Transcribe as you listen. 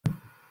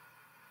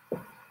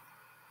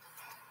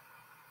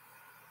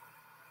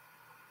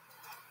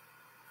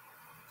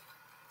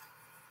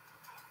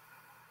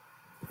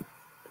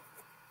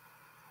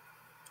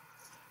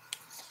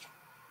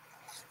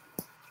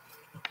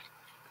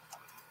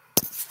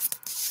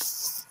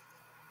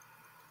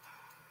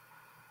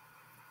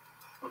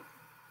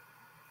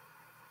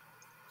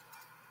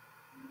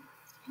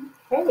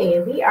Okay,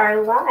 we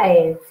are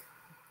live.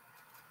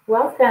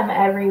 Welcome,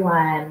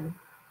 everyone.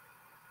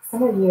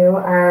 Some of you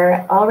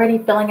are already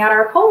filling out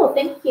our poll.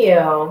 Thank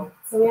you.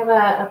 So we have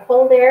a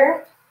poll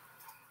there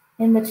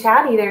in the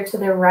chat, either to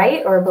the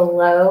right or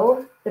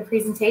below the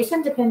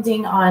presentation,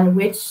 depending on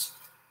which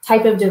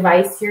type of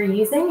device you're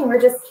using. And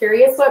we're just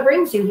curious what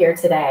brings you here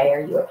today.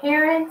 Are you a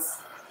parent?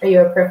 Are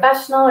you a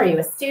professional? Are you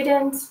a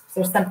student? Is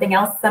there something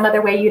else, some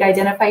other way you'd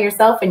identify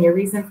yourself and your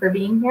reason for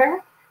being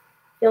here?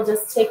 You'll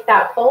just take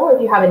that poll.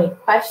 If you have any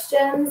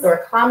questions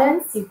or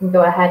comments, you can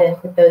go ahead and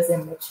put those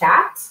in the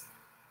chat,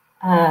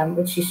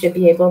 which you should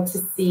be able to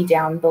see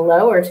down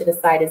below or to the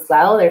side as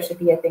well. There should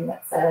be a thing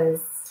that says,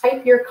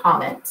 type your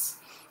comment.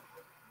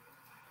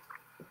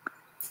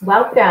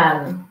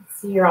 Welcome.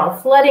 See, you're all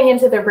flooding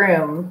into the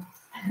room.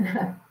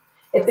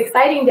 It's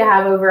exciting to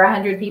have over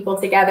 100 people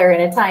together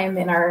in a time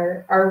in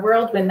our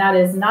world when that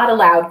is not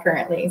allowed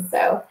currently.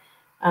 So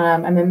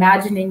I'm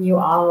imagining you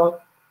all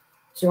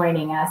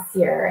joining us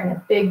here in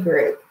a big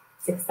group.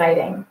 It's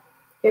exciting.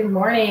 Good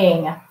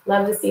morning.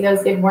 Love to see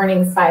those good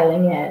mornings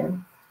filing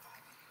in.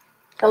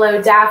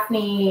 Hello,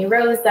 Daphne,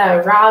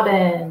 Rosa,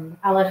 Robin,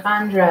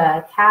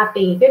 Alejandra,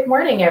 Kathy. Good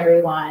morning,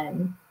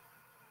 everyone.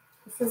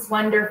 This is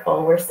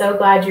wonderful. We're so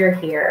glad you're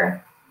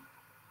here.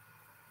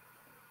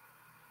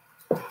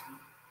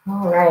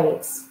 All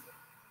right.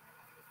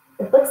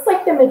 It looks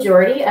like the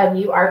majority of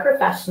you are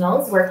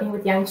professionals working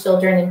with young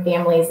children and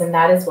families, and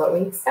that is what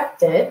we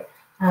expected.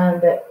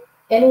 But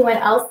anyone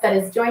else that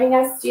is joining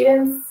us,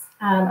 students,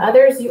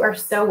 others, you are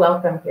so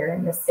welcome here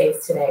in this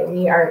space today.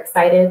 We are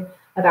excited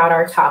about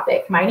our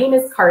topic. My name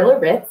is Carla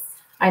Ritz.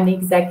 I'm the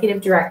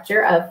Executive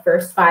Director of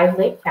First 5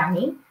 Lake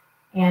County,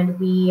 and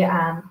we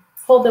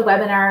hold the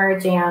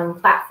Webinar Jam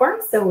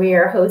platform, so we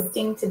are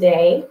hosting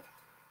today.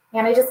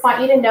 And I just want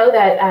you to know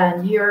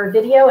that your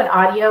video and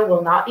audio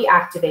will not be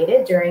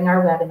activated during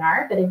our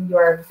webinar, but you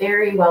are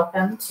very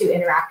welcome to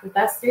interact with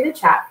us through the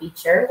chat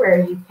feature, where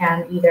you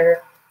can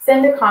either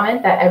send a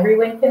comment that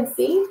everyone can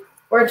see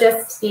or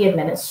just the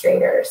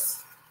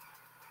administrators.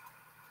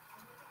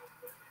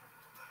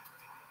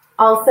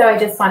 Also, I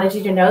just wanted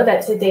you to know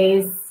that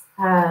today's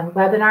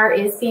webinar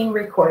is being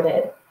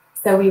recorded.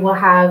 So we will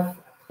have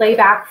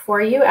playback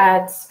for you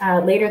at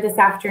later this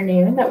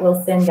afternoon that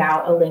we'll send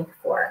out a link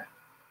for.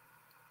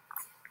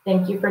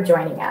 Thank you for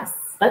joining us.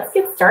 Let's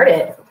get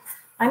started.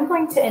 I'm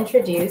going to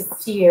introduce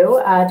to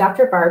you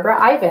Dr. Barbara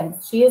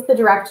Ivins. She is the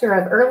Director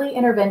of Early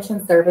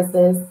Intervention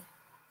Services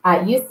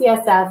at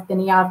UCSF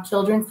Benioff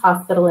Children's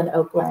Hospital in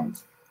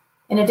Oakland.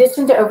 In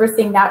addition to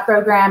overseeing that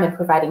program and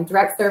providing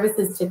direct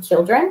services to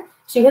children,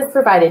 she has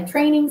provided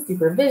training,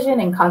 supervision,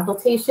 and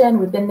consultation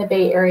within the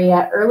Bay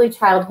Area early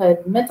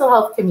childhood mental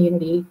health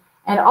community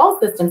and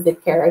all systems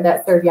of care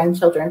that serve young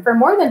children for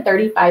more than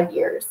 35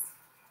 years.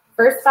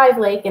 First 5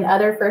 Lake and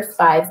other First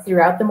Fives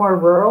throughout the more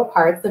rural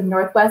parts of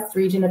Northwest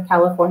region of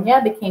California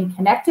became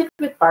connected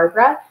with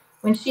Barbara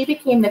when she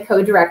became the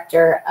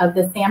co-director of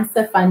the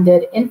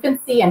SAMHSA-funded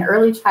Infancy and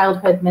Early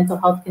Childhood Mental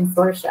Health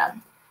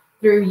Consortium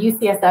through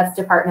UCSF's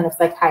Department of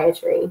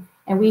Psychiatry.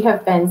 And we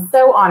have been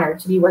so honored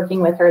to be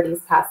working with her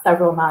these past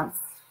several months.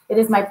 It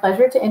is my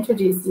pleasure to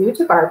introduce you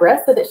to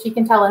Barbara so that she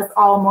can tell us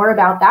all more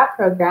about that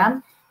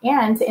program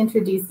and to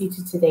introduce you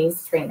to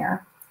today's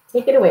trainer.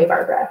 Take it away,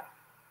 Barbara.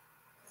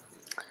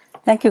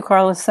 Thank you,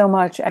 Carla, so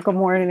much. Good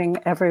morning,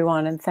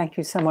 everyone, and thank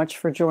you so much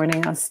for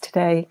joining us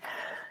today.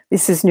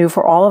 This is new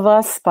for all of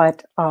us,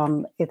 but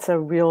it's a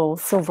real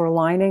silver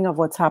lining of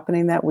what's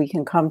happening, that we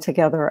can come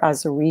together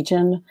as a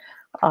region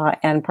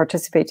and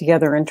participate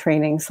together in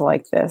trainings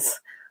like this.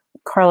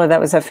 Carla,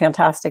 that was a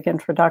fantastic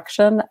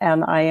introduction,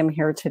 and I am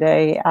here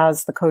today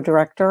as the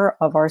co-director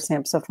of our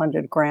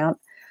SAMHSA-funded grant,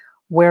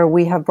 where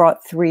we have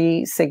brought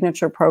 3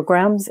 signature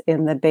programs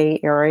in the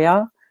Bay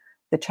Area: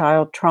 the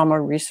Child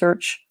Trauma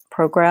Research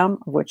Program,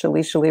 of which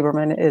Alicia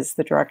Lieberman is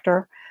the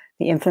director,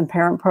 the Infant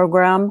Parent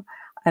Program,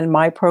 and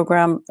my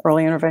program,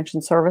 Early Intervention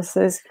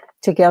Services,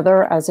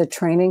 together as a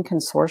training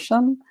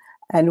consortium.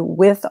 And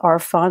with our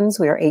funds,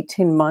 we are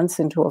 18 months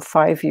into a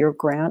 5-year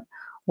grant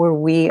where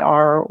we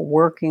are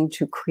working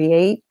to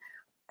create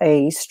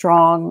a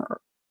strong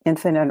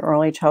infant and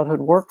early childhood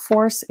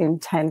workforce in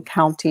 10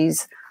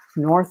 counties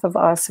north of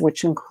us,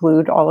 which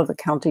include all of the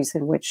counties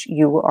in which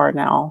you are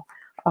now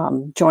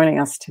joining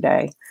us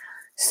today.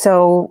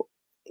 So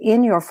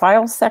in your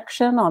file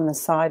section on the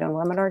side on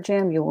Webinar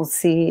Jam, you will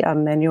see a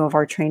menu of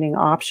our training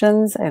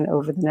options. And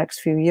over the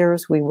next few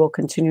years, we will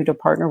continue to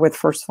partner with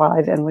First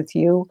 5 and with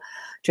you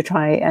to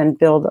try and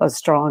build a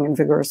strong and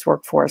vigorous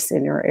workforce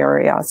in your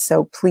area.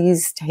 So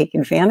please take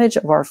advantage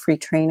of our free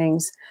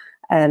trainings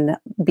and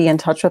be in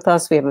touch with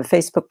us. We have a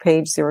Facebook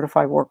page, 0 to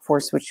 5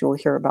 Workforce, which you will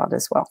hear about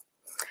as well.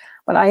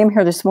 But I am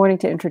here this morning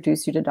to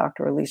introduce you to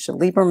Dr. Alicia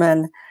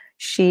Lieberman.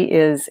 She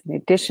is, in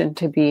addition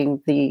to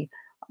being the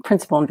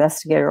principal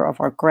investigator of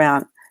our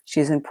grant, she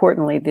is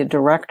importantly the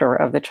director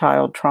of the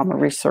Child Trauma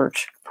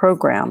Research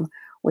Program,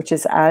 which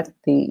is at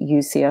the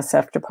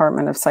UCSF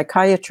Department of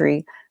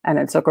Psychiatry and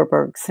at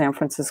Zuckerberg San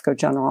Francisco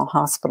General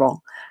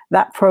Hospital.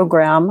 That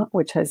program,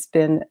 which has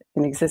been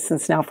in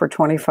existence now for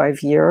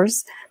 25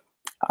 years,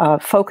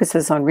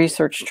 focuses on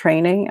research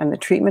training and the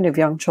treatment of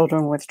young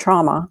children with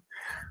trauma.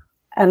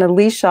 And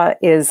Alicia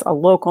is a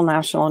local,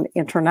 national, and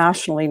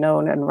internationally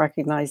known and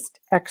recognized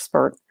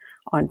expert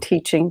on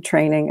teaching,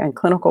 training, and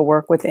clinical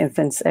work with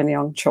infants and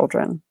young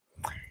children.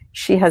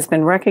 She has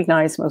been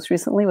recognized most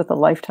recently with a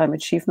Lifetime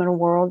Achievement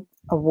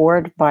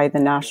Award by the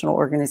national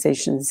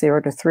organization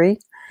 0 to 3,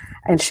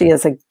 and she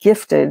is a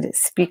gifted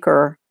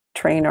speaker,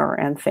 trainer,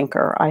 and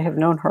thinker. I have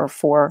known her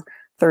for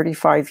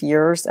 35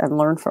 years and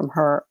learned from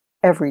her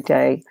every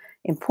day.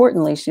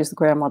 Importantly, she's the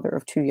grandmother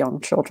of 2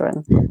 young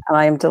children, and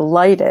I am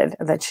delighted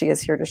that she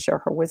is here to share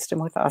her wisdom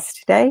with us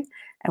today,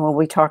 and we'll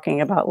be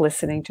talking about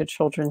listening to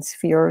children's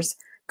fears,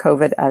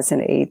 COVID as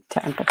an aid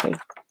to empathy.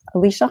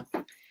 Alicia?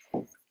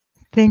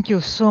 Thank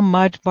you so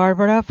much,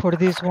 Barbara, for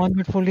this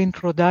wonderful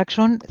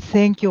introduction.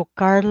 Thank you,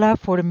 Carla,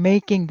 for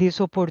making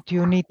this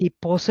opportunity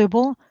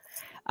possible.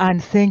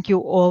 And thank you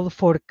all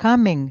for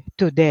coming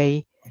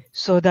today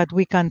so that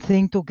we can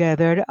think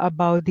together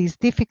about these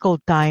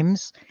difficult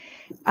times.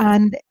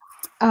 And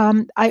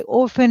I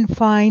often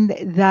find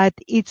that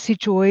it's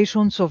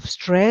situations of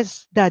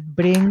stress that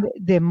bring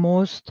the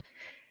most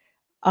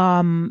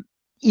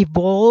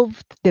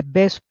evolved, the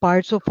best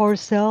parts of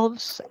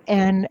ourselves.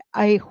 And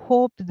I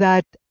hope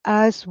that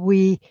as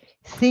we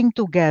think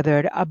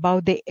together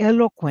about the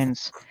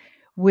eloquence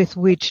with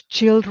which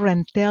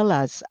children tell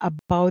us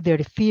about their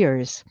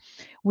fears,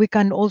 we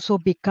can also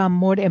become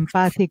more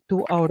empathic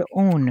to our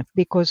own,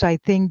 because I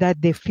think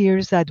that the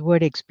fears that we're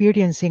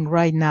experiencing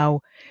right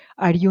now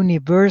are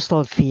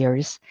universal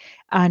fears,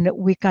 and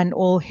we can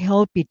all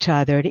help each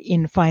other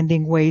in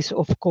finding ways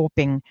of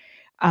coping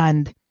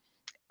and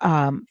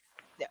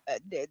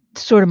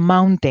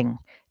surmounting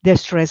the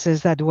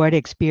stresses that we're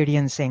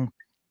experiencing.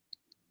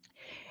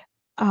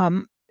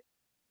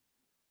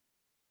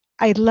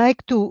 I'd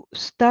like to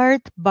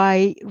start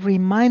by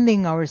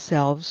reminding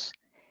ourselves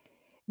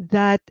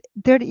that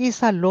there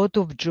is a lot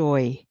of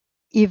joy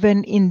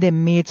even in the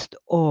midst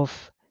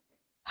of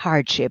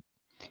hardship,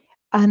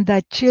 and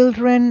that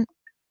children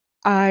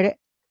are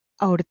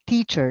our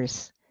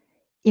teachers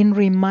in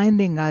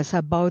reminding us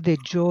about the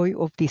joy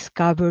of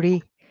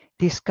discovery,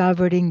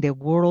 discovering the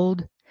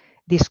world,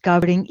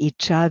 discovering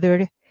each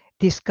other,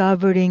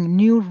 discovering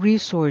new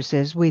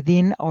resources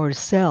within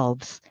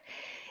ourselves.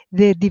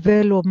 The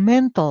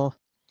developmental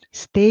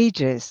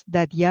stages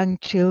that young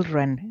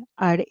children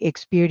are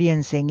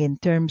experiencing in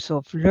terms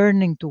of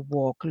learning to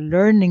walk,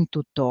 learning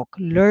to talk,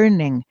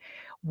 learning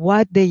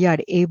what they are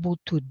able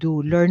to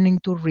do,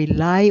 learning to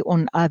rely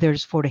on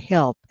others for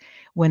help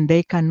when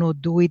they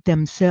cannot do it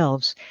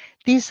themselves.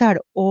 These are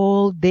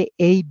all the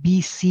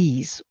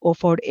ABCs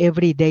of our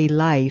everyday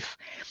life.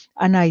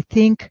 And I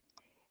think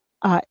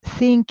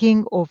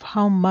thinking of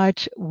how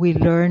much we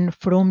learn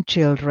from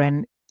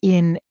children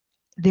in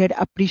their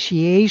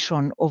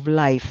appreciation of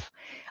life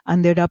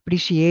and their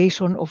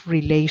appreciation of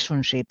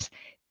relationships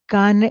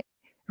can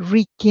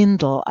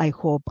rekindle, I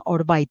hope,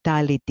 our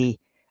vitality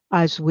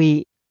as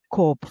we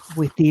cope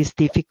with these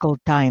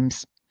difficult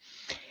times.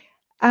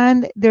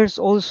 And there's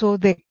also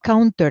the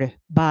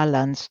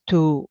counterbalance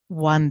to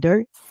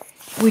wonder,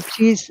 which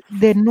is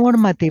the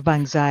normative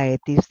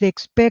anxieties, the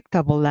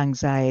expectable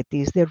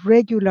anxieties, the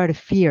regular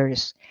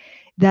fears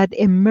that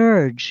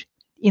emerge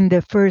in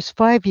the first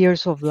 5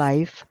 years of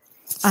life.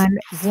 And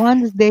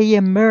once they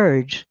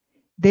emerge,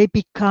 they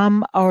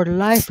become our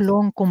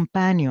lifelong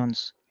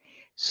companions,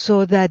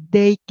 so that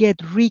they get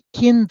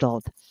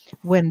rekindled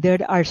when there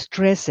are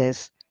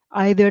stresses,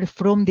 either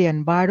from the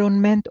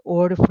environment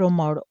or from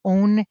our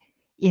own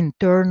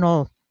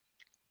internal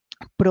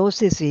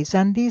processes.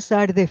 And these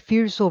are the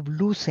fears of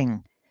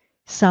losing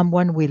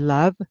someone we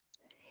love,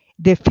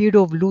 the fear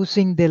of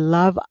losing the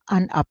love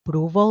and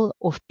approval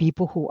of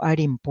people who are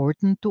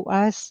important to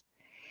us,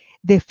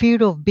 the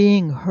fear of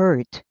being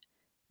hurt,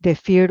 the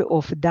fear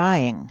of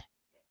dying,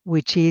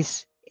 which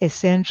is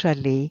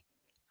essentially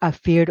a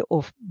fear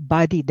of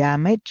body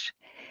damage,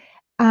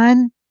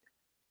 and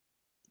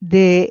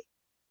the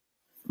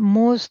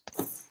most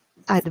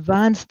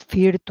advanced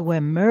fear to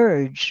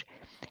emerge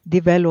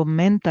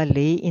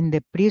developmentally in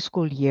the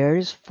preschool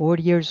years, 4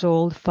 years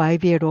old,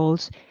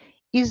 5-year-olds,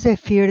 is the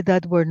fear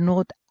that we're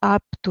not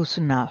up to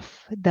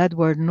snuff, that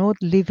we're not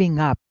living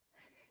up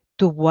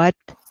to what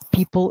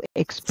people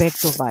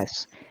expect of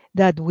us,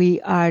 that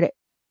we are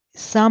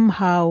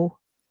somehow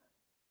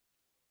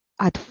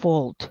at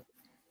fault.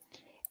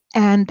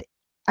 And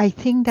I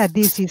think that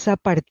this is a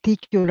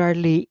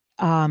particularly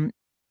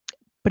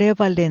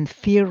prevalent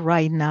fear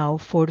right now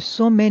for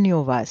so many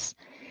of us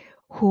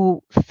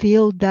who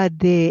feel that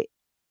the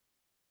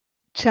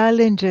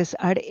challenges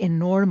are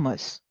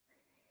enormous,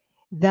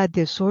 that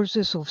the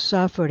sources of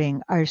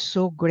suffering are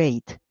so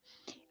great,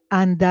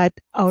 and that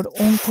our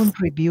own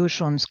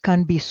contributions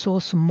can be so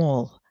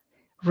small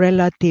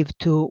relative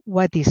to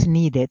what is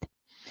needed.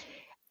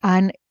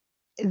 And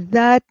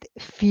that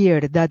fear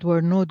that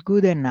we're not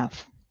good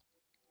enough,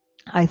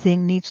 I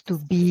think, needs to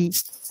be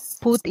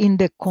put in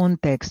the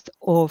context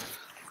of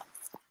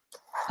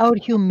our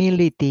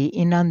humility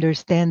in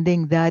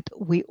understanding that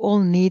we all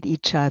need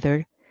each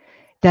other,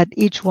 that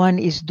each one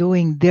is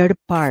doing their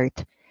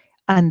part,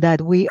 and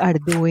that we are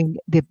doing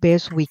the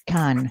best we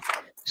can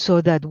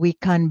so that we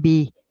can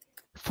be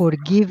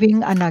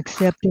forgiving and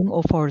accepting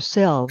of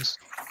ourselves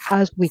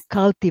as we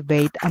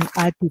cultivate an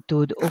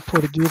attitude of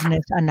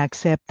forgiveness and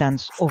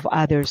acceptance of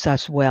others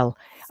as well,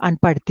 and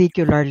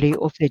particularly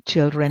of the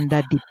children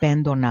that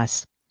depend on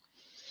us.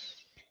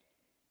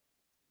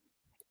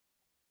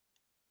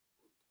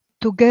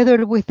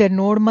 Together with the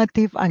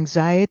normative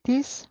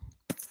anxieties,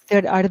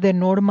 there are the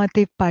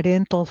normative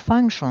parental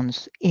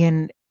functions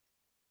in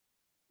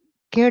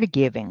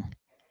caregiving,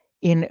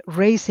 in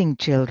raising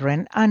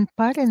children, and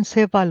parents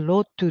have a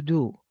lot to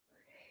do.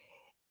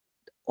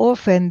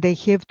 Often they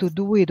have to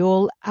do it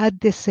all at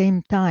the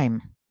same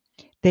time.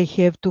 They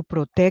have to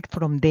protect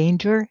from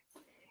danger.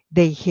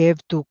 They have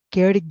to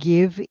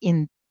caregive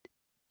in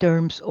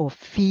terms of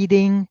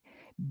feeding,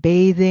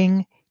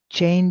 bathing,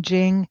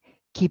 changing,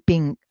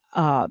 keeping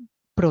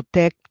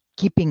protect,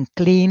 keeping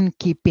clean,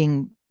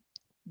 keeping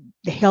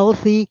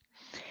healthy.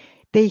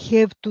 They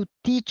have to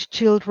teach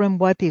children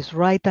what is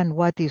right and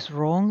what is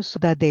wrong so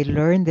that they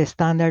learn the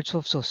standards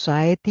of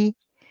society.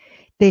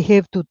 They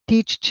have to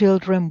teach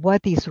children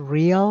what is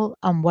real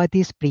and what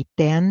is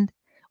pretend,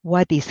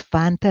 what is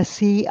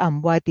fantasy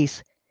and what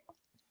is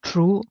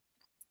true.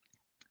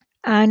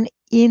 And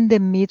in the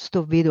midst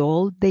of it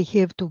all, they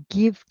have to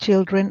give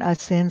children a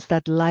sense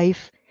that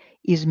life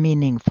is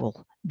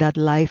meaningful, that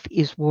life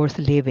is worth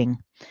living.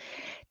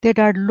 There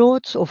are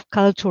lots of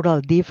cultural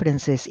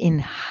differences in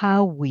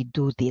how we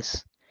do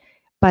this,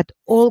 but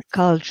all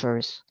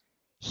cultures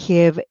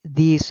have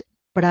these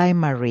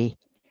primary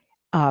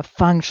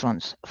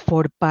functions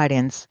for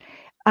parents.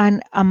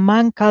 And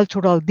among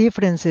cultural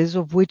differences,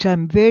 of which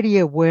I'm very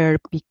aware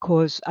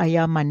because I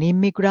am an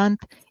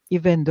immigrant,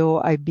 even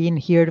though I've been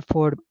here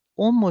for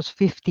almost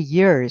 50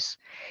 years,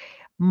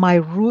 my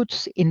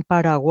roots in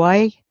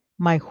Paraguay,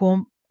 my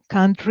home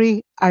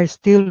country, are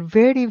still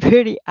very,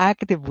 very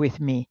active with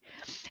me.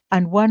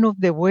 And one of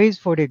the ways,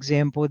 for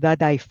example,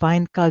 that I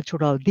find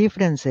cultural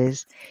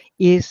differences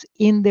is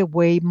in the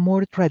way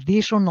more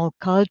traditional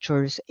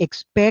cultures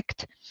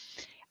expect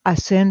a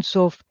sense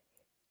of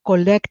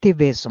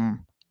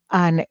collectivism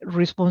and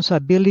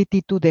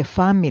responsibility to the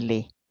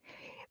family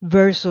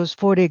versus,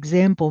 for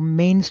example,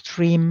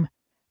 mainstream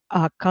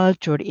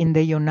culture in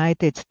the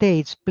United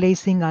States,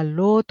 placing a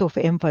lot of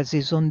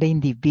emphasis on the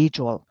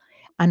individual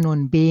and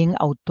on being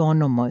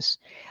autonomous.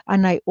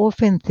 And I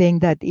often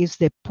think that is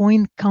the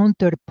point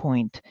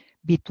counterpoint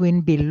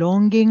between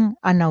belonging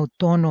and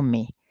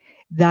autonomy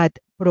that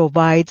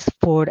provides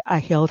for a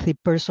healthy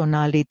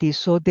personality.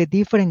 So the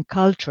different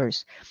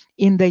cultures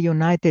in the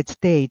United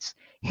States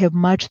have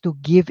much to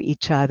give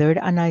each other.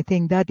 And I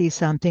think that is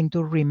something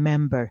to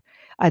remember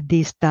at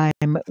this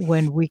time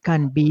when we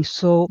can be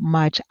so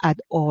much at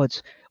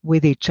odds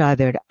with each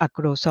other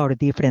across our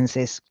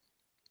differences.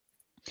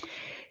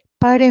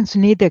 Parents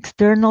need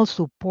external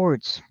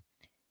supports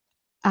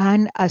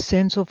and a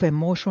sense of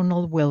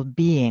emotional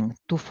well-being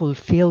to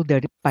fulfill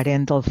their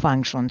parental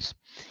functions.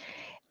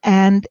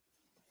 And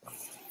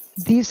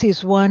this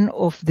is one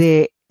of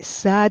the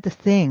sad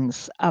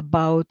things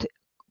about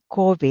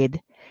COVID,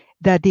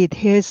 that it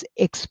has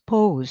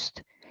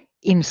exposed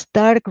in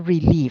stark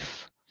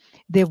relief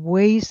the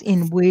ways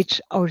in which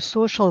our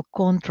social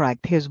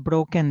contract has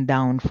broken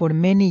down for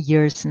many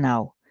years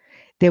now.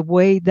 The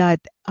way that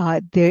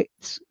the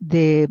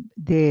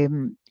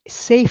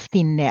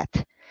safety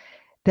net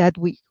that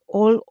we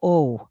all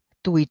owe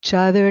to each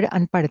other,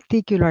 and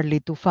particularly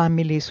to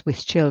families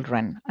with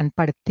children, and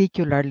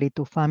particularly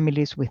to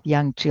families with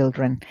young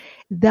children,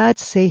 that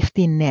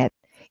safety net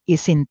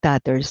is in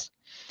tatters.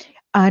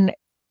 And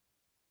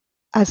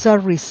as a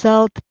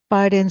result,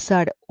 parents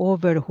are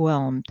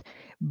overwhelmed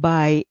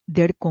by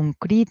their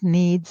concrete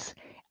needs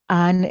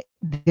and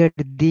their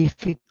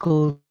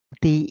difficulty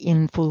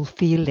in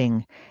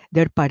fulfilling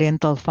their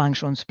parental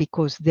functions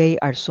because they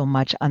are so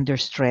much under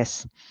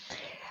stress.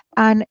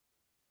 And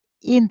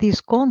in this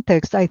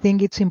context, I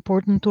think it's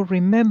important to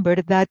remember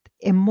that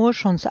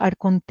emotions are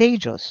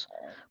contagious,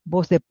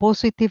 both the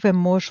positive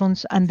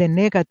emotions and the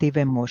negative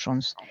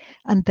emotions,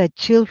 and that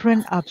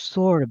children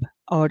absorb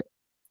our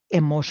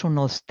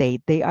emotional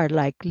state. They are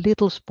like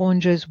little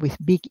sponges with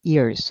big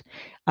ears,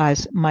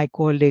 as my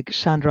colleague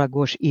Chandra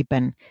Ghosh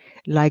Ipen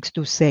likes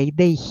to say.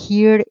 They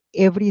hear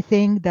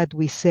everything that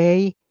we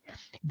say.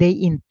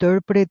 They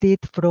interpret it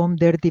from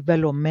their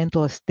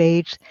developmental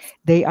stage.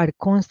 They are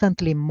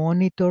constantly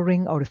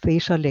monitoring our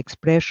facial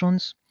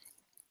expressions,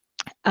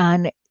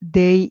 and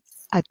they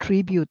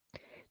attribute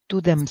to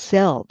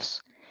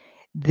themselves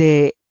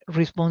the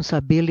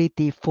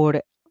responsibility for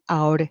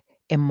our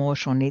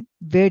emotion.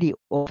 Very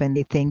often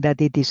they think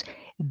that it is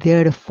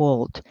their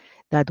fault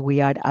that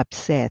we are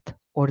upset,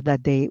 or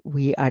that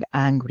we are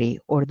angry,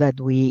 or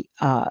that we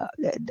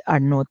are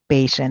not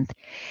patient.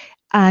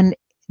 And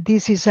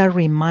this is a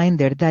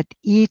reminder that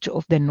each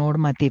of the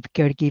normative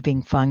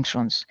caregiving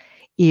functions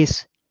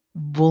is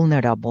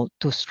vulnerable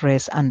to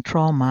stress and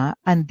trauma.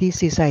 And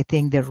this is, I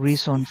think, the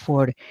reason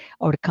for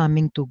our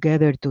coming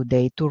together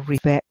today to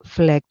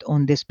reflect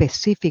on the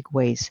specific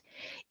ways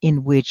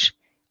in which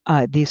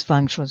these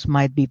functions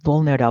might be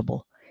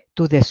vulnerable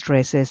to the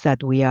stresses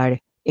that we are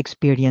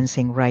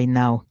experiencing right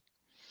now.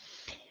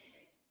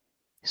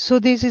 So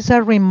this is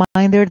a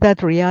reminder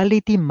that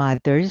reality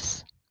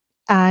matters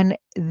and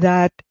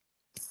that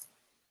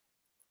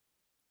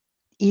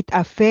it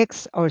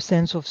affects our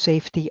sense of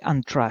safety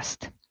and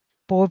trust.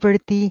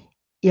 Poverty,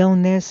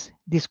 illness,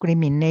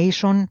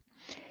 discrimination,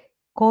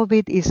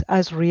 COVID is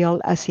as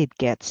real as it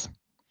gets.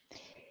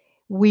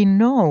 We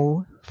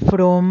know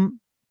from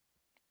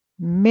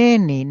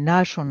many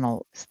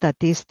national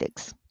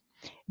statistics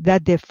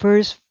that the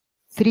first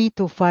 3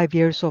 to 5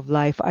 years of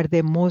life are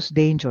the most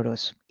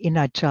dangerous in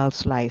a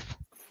child's life.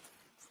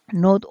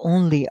 Not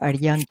only are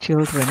young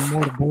children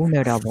more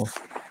vulnerable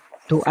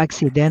to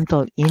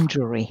accidental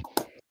injury,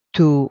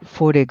 to,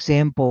 for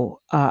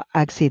example,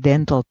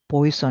 accidental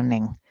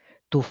poisoning,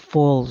 to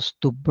falls,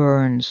 to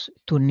burns,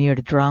 to near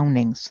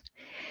drownings,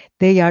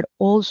 they are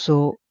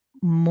also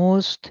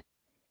most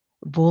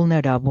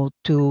vulnerable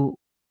to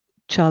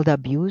child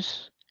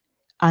abuse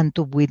and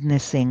to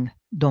witnessing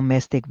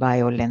domestic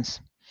violence.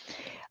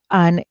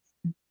 And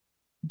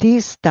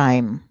this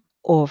time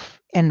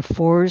of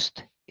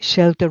enforced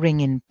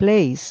sheltering in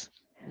place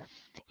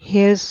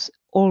has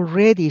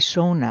already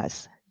shown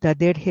us that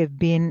there have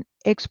been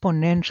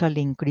exponential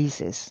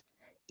increases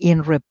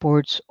in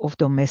reports of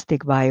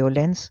domestic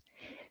violence,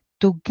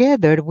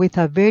 together with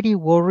a very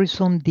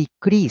worrisome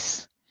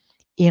decrease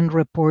in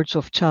reports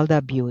of child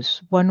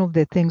abuse. One of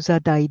the things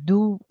that I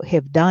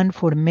have done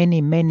for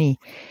many, many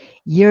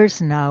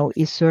years now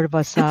is serve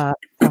as a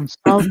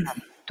consultant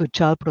to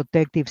Child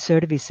Protective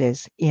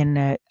Services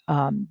in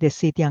the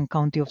city and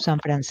county of San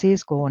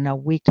Francisco on a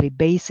weekly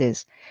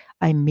basis.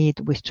 I meet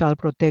with child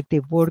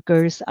protective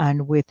workers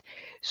and with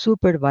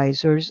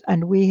supervisors,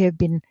 and we have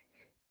been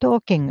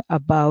talking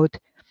about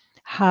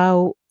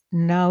how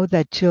now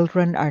that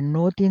children are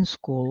not in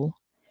school,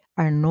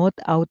 are not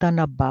out and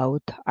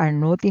about, are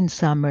not in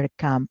summer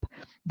camp,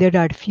 there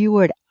are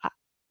fewer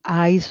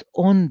eyes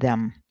on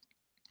them.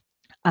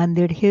 And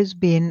there has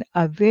been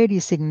a very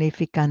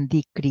significant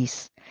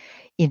decrease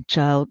in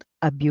child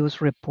abuse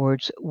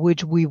reports,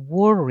 which we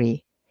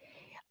worry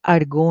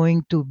are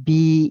going to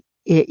be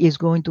is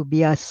going to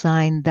be a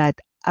sign that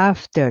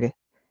after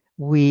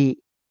we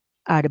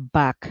are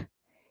back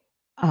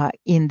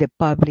in the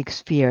public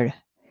sphere,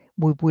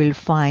 we will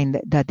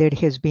find that there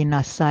has been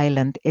a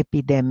silent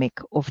epidemic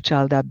of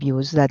child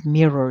abuse that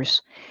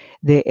mirrors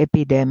the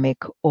epidemic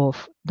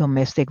of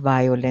domestic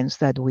violence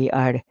that we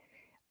are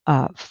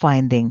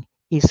finding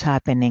is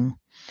happening.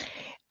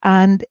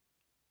 And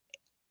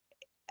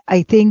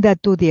I think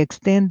that to the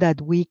extent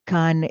that we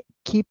can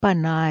keep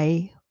an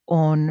eye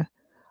on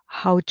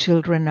how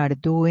children are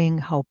doing,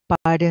 how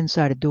parents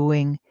are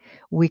doing,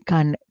 we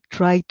can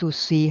try to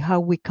see how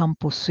we can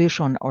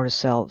position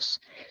ourselves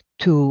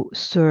to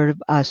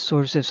serve as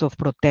sources of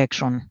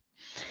protection.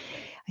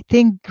 I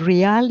think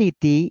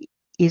reality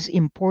is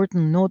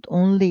important not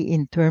only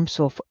in terms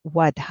of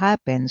what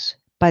happens,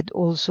 but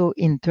also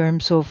in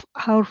terms of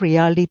how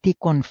reality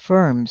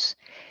confirms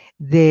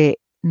the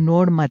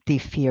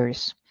normative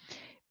fears.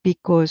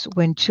 Because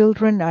when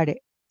children are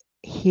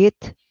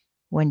hit,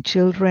 when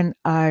children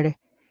are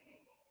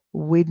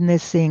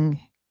witnessing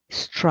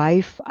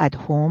strife at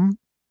home,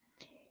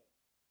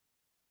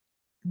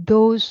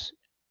 those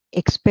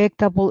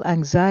expectable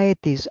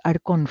anxieties are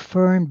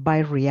confirmed by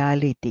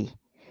reality,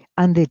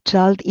 and the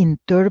child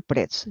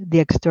interprets the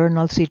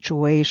external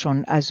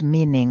situation as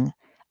meaning,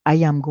 I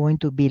am going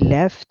to be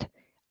left,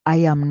 I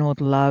am not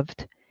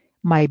loved,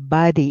 my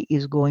body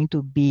is going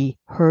to be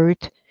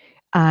hurt,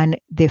 and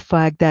the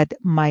fact that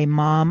my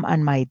mom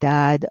and my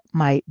dad,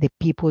 the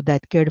people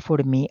that care for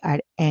me are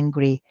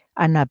angry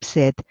and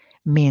upset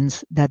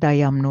means that I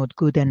am not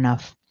good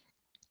enough.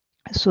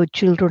 So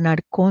children are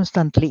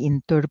constantly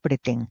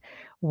interpreting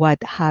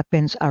what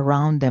happens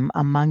around them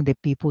among the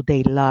people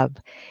they love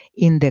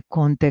in the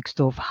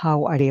context of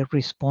how are they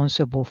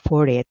responsible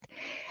for it.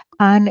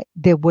 And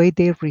the way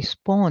they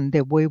respond,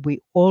 the way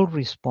we all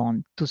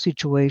respond to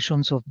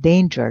situations of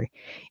danger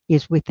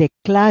is with the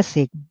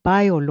classic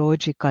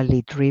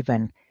biologically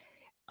driven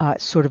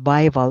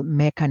survival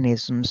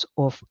mechanisms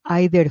of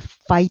either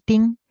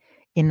fighting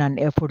in an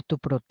effort to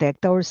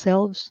protect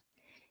ourselves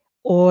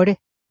or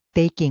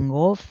taking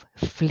off,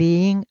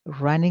 fleeing,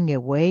 running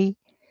away,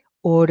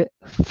 or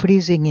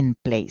freezing in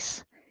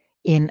place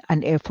in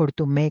an effort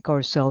to make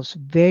ourselves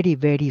very,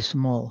 very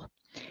small.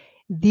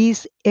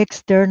 These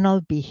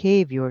external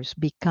behaviors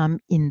become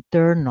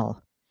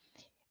internal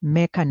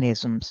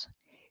mechanisms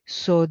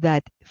so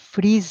that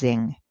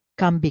freezing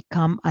can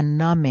become a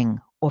numbing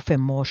of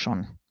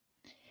emotion.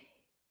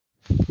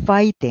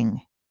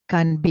 Fighting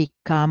can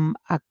become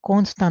a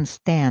constant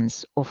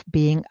stance of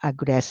being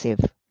aggressive,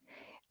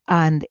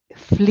 and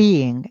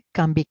fleeing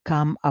can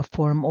become a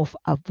form of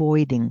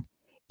avoiding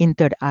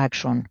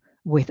interaction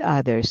with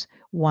others,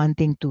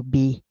 wanting to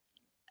be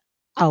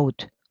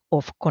out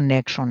of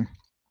connection.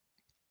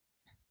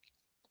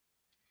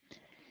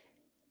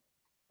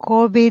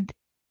 COVID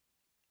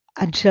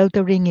and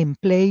sheltering in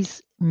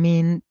place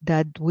mean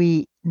that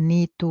we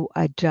need to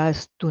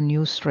adjust to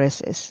new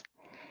stresses.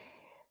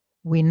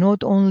 We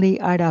not only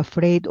are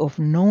afraid of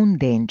known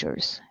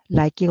dangers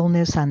like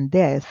illness and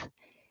death,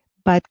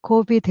 but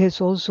COVID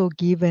has also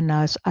given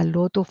us a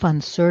lot of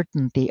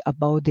uncertainty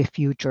about the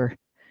future.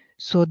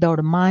 So that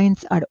our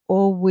minds are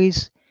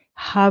always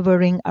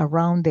hovering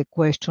around the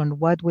question,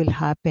 what will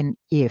happen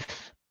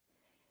if?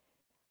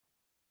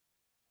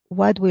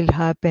 What will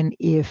happen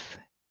if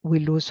we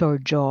lose our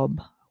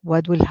job?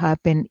 What will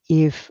happen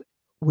if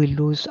we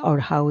lose our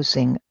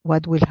housing?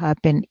 What will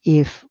happen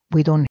if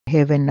we don't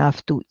have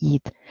enough to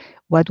eat?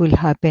 What will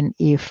happen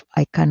if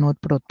I cannot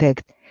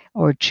protect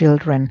our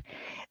children?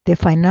 The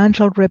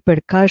financial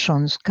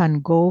repercussions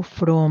can go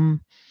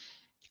from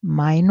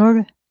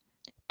minor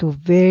to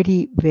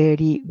very,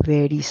 very,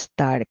 very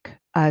stark,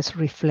 as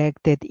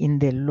reflected in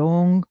the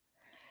long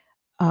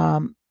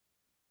um,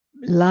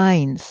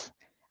 lines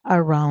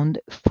around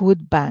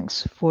food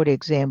banks, for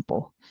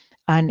example,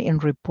 and in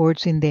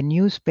reports in the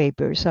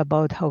newspapers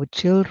about how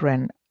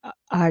children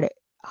are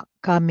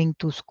coming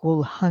to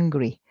school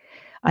hungry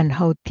and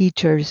how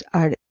teachers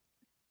are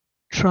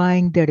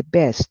trying their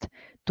best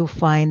to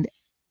find,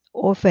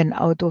 often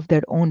out of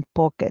their own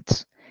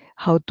pockets,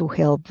 how to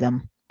help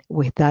them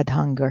with that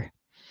hunger.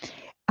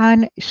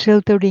 And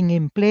sheltering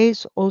in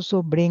place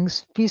also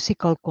brings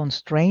physical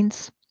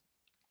constraints.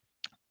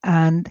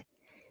 And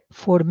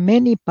for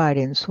many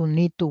parents who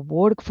need to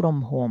work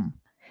from home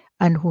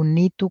and who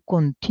need to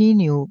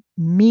continue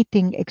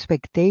meeting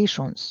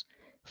expectations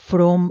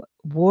from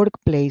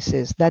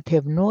workplaces that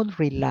have not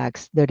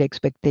relaxed their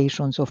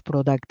expectations of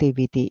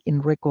productivity in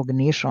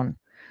recognition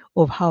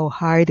of how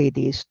hard it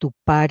is to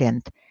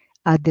parent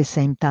at the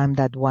same time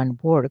that one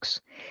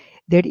works,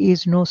 there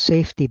is no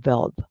safety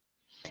valve,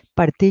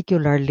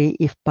 particularly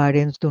if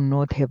parents do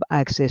not have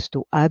access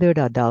to other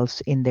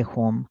adults in the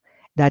home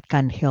that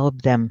can help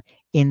them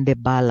in the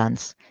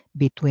balance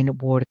between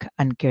work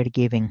and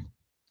caregiving.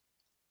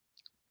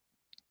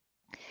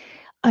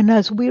 And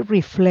as we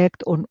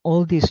reflect on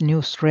all these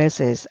new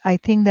stresses, I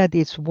think that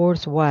it's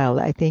worthwhile,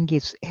 I think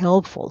it's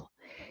helpful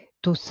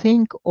to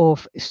think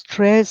of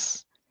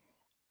stress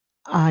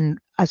and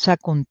as a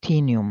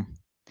continuum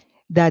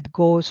that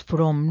goes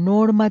from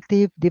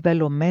normative,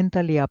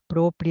 developmentally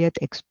appropriate,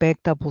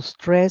 expectable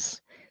stress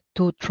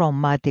to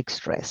traumatic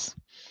stress.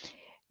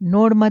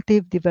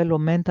 Normative,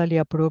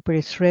 developmentally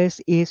appropriate stress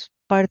is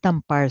part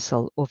and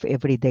parcel of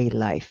everyday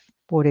life.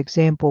 For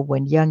example,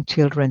 when young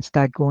children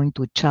start going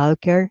to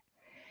childcare,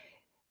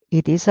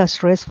 it is a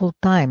stressful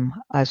time,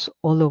 as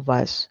all of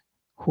us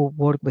who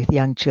work with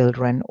young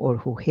children or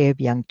who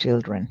have young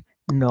children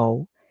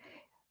know.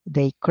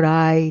 They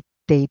cry,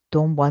 they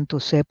don't want to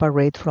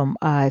separate from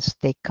us,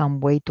 they can't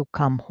wait to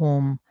come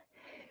home.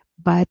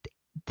 But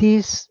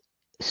this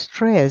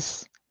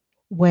stress,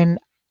 when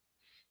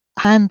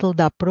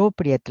handled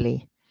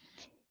appropriately,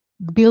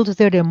 builds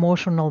their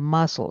emotional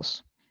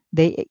muscles.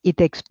 It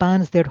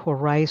expands their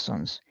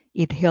horizons.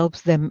 It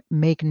helps them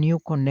make new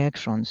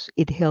connections.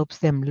 It helps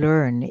them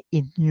learn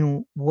in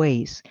new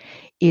ways.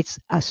 It's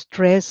a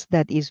stress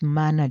that is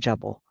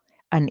manageable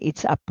and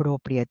it's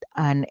appropriate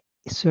and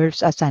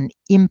serves as an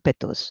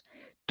impetus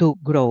to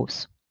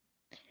growth.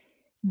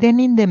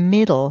 Then in the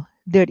middle,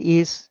 there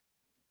is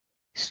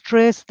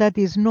stress that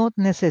is not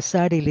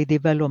necessarily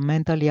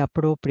developmentally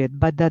appropriate,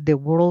 but that the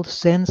world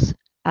sends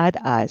at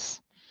us,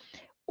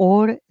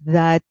 or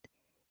that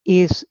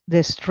is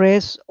the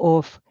stress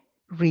of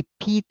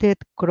repeated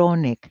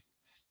chronic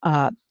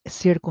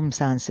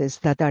circumstances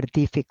that are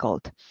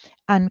difficult.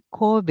 And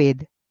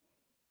COVID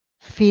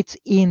fits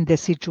in the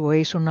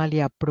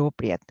situationally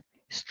appropriate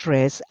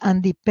stress,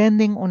 and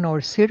depending on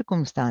our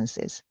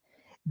circumstances,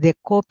 the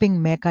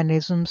coping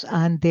mechanisms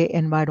and the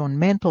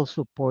environmental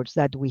supports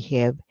that we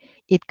have,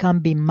 it can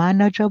be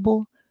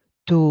manageable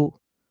to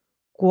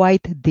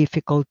quite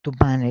difficult to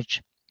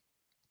manage.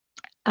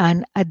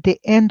 And at the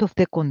end of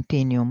the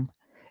continuum,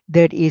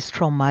 there is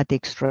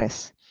traumatic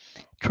stress.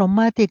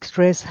 Traumatic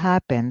stress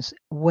happens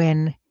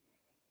when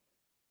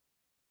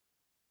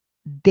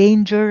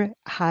danger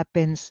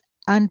happens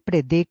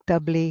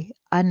unpredictably,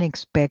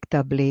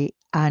 unexpectedly,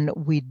 and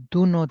we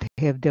do not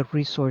have the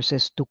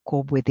resources to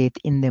cope with it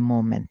in the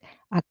moment.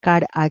 A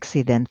car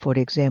accident, for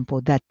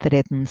example, that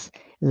threatens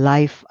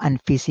life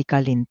and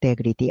physical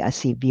integrity, a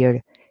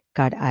severe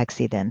car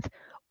accident,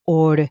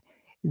 or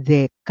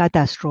the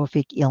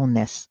catastrophic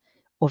illness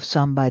of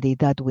somebody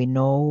that we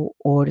know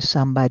or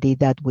somebody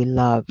that we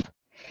love,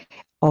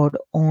 our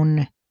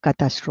own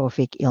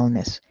catastrophic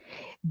illness.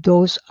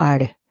 Those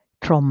are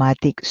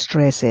traumatic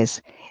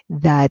stresses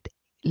that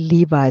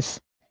leave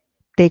us,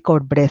 take our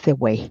breath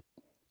away,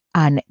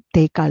 and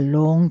take a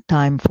long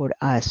time for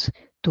us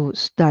to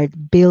start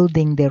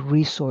building the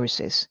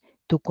resources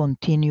to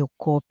continue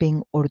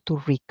coping or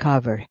to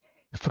recover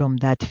from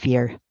that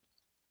fear.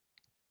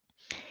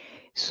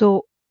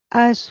 So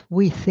as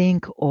we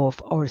think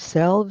of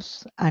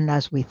ourselves and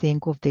as we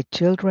think of the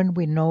children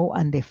we know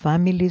and the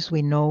families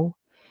we know,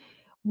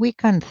 we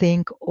can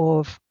think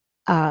of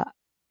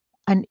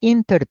an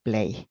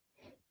interplay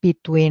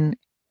between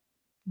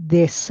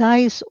the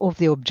size of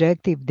the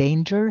objective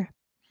danger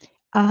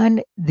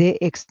and the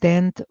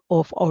extent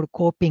of our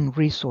coping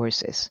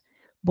resources,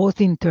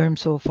 both in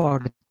terms of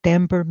our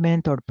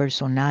temperament, our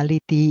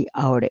personality,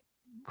 our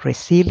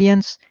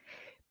resilience,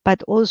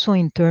 but also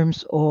in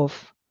terms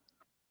of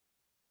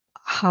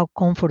how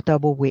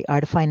comfortable we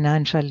are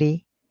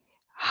financially,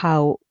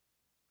 how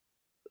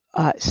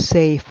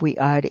safe we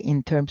are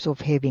in terms of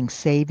having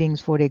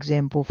savings, for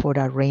example, for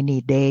a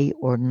rainy day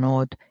or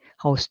not,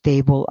 how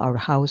stable our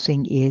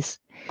housing is.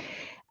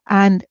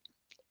 And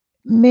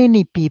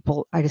many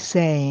people are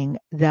saying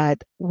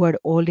that we're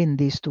all in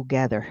this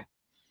together.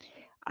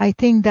 I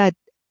think that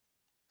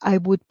I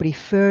would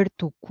prefer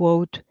to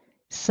quote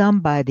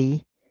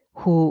somebody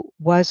who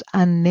was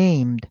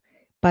unnamed,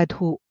 but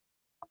who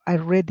I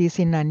read this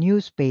in a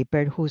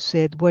newspaper, who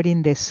said, we're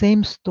in the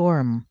same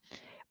storm,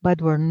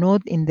 but we're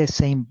not in the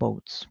same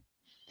boats.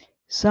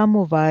 Some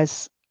of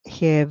us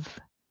have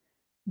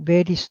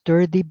very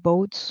sturdy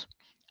boats,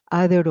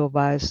 other of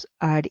us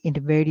are in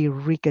very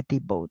rickety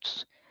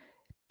boats.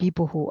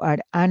 People who are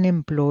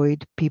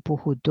unemployed, people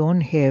who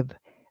don't have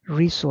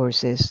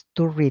resources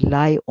to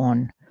rely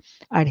on,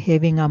 are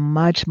having a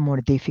much more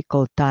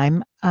difficult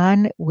time.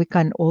 And we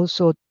can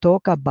also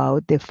talk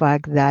about the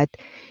fact that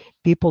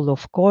people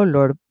of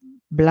color,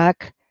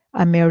 Black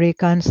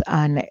Americans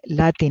and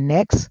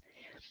Latinx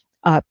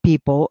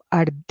people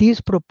are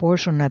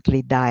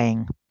disproportionately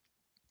dying.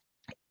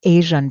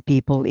 Asian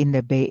people in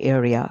the Bay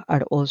Area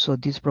are also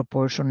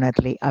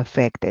disproportionately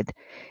affected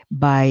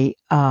by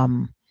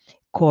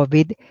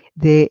COVID.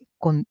 The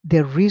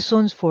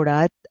reasons for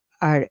that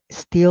are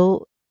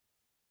still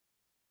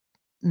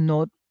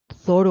not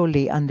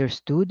thoroughly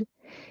understood,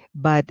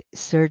 but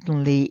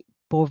certainly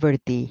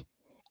poverty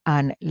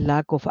and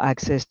lack of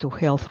access to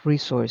health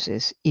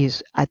resources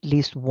is at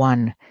least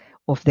one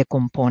of the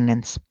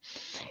components.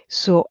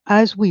 So,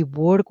 as we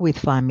work with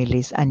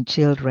families and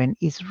children,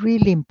 it's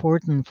really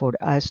important for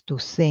us to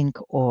think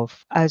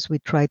of, as we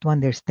try to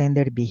understand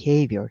their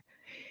behavior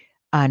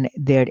and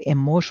their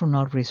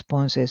emotional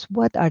responses,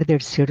 what are their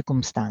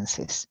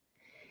circumstances?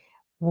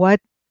 What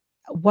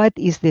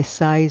is the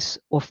size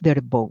of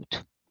their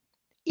boat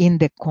in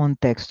the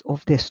context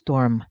of the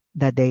storm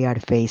that they are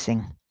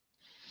facing?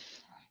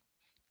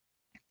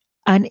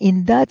 And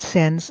in that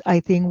sense,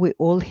 I think we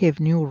all have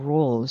new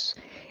roles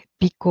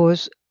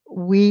because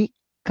we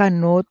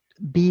cannot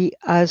be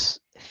as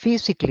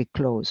physically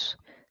close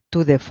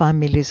to the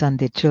families and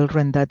the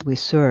children that we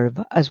serve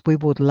as we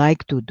would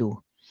like to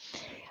do.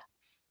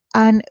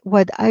 And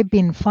what I've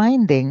been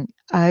finding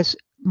as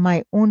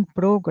my own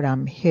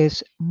program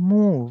has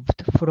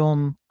moved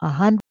from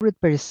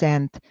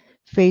 100%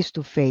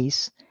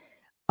 face-to-face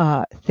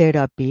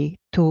therapy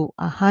to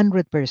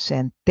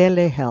 100%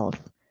 telehealth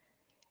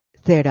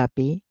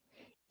therapy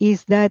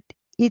is that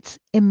it's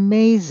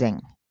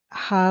amazing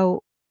how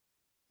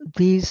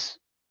these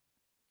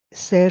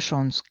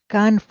sessions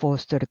can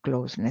foster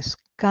closeness,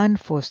 can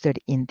foster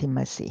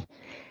intimacy.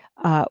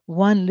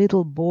 One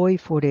little boy,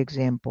 for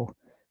example,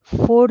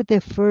 for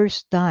the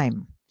first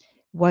time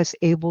was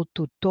able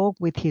to talk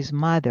with his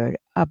mother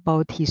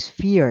about his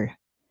fear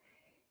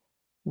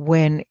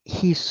when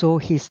he saw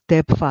his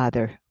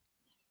stepfather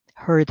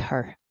hurt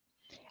her.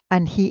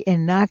 And he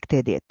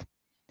enacted it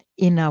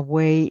in a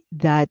way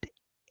that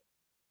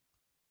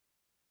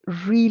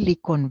really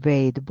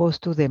conveyed both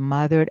to the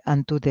mother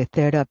and to the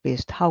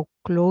therapist how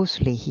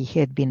closely he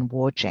had been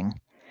watching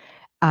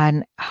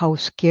and how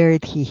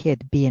scared he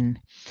had been.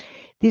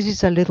 This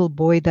is a little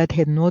boy that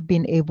had not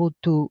been able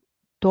to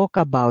talk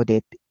about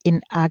it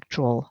in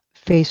actual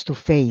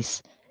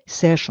face-to-face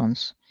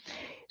sessions.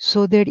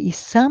 So there is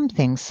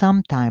something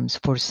sometimes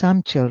for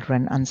some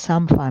children and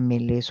some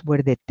families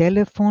where the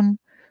telephone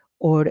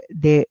or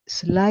the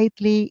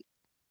slightly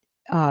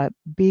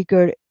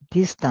bigger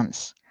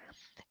distance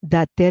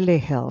that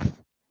telehealth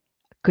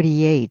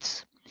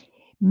creates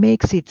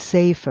makes it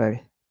safer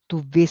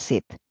to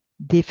visit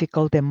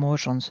difficult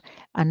emotions.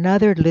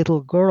 Another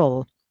little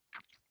girl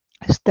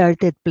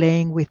started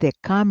playing with the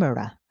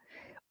camera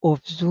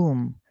of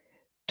Zoom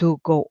to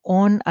go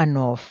on and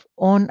off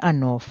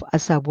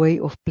as a way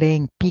of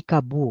playing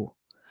peekaboo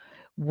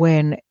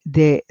when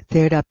the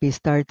therapist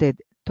started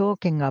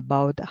talking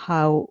about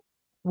how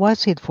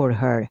was it for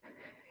her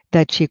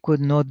that she could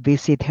not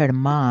visit her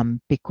mom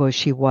because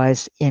she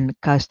was in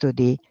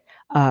custody,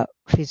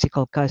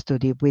 physical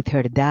custody with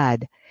her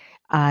dad,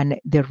 and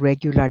the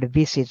regular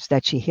visits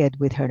that she had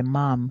with her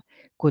mom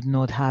could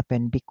not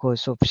happen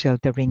because of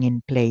sheltering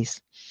in place.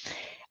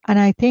 And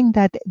I think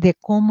that the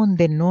common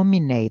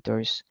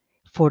denominators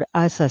for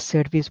us as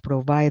service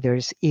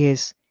providers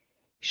is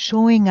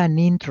showing an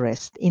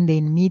interest in the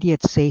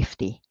immediate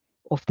safety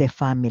of the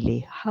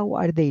family. How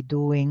are they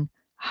doing?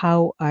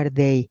 How are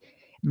they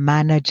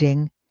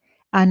managing?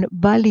 And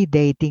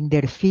validating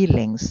their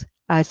feelings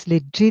as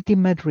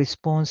legitimate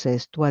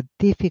responses to a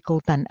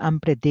difficult and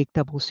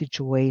unpredictable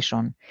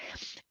situation,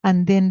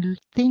 and then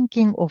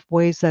thinking of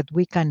ways that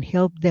we can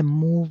help them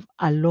move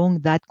along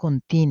that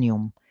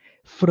continuum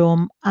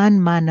from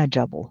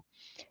unmanageable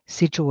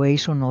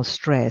situational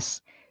stress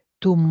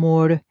to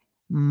more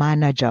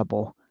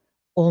manageable,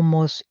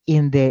 almost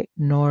in the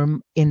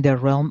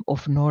realm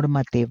of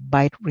normative,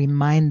 by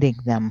reminding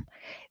them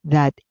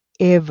that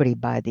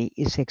everybody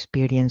is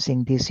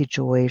experiencing these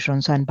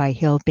situations, and by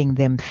helping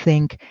them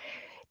think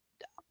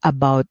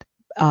about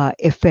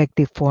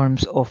effective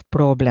forms of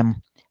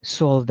problem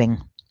solving.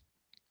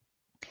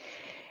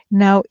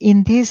 Now,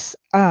 in this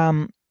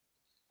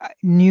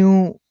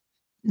new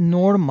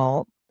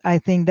normal, I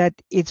think that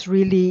it's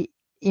really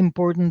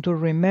important to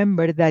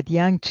remember that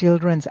young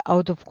children's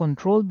out of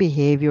control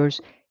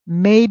behaviors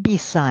may be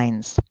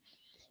signs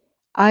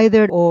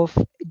either of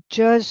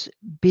just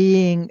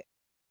being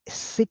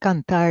sick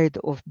and tired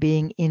of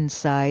being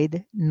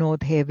inside,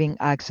 not having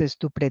access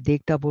to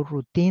predictable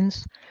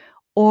routines,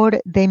 or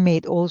they may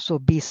also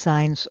be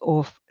signs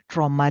of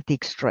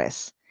traumatic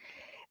stress.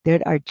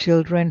 There are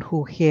children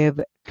who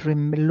have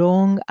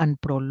long and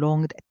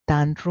prolonged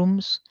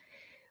tantrums,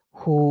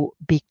 who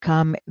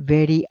become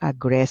very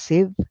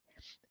aggressive.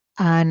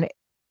 And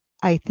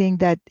I think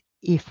that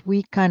if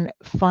we can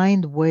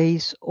find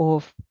ways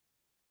of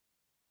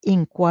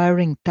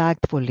inquiring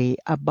tactfully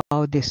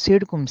about the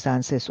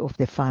circumstances of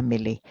the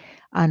family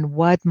and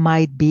what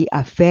might be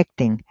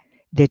affecting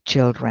the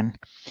children,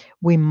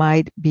 we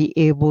might be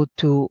able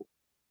to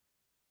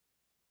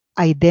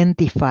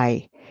identify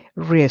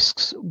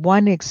risks.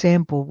 One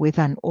example with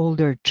an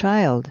older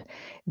child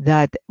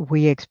that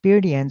we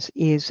experience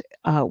is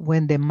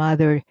when the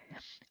mother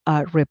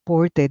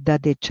reported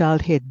that the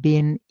child had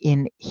been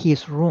in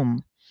his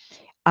room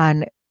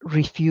and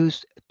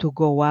refused to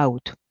go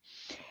out.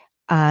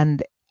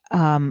 And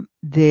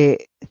the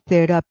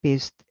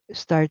therapist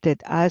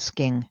started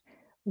asking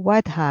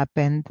what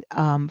happened,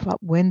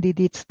 when did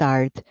it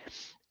start,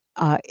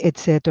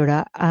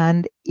 etc.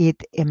 And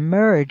it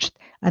emerged,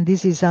 and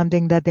this is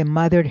something that the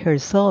mother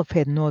herself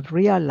had not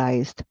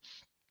realized,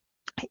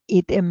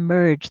 it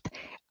emerged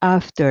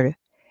after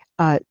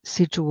a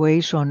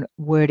situation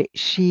where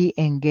she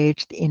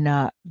engaged in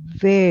a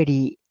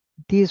very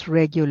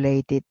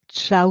dysregulated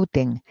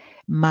shouting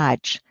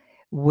match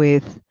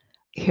with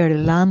her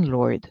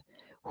landlord,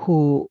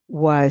 who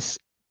was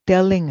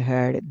telling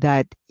her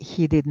that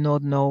he did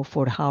not know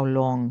for how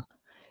long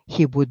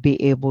he would be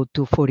able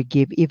to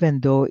forgive, even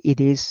though it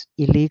is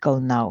illegal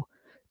now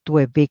to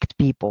evict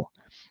people.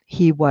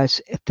 He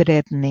was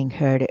threatening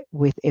her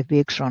with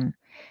eviction,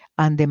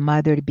 and the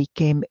mother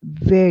became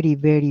very,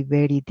 very,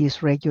 very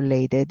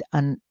dysregulated,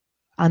 and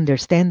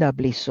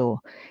understandably so,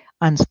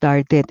 and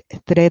started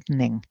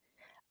threatening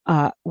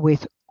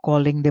with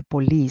calling the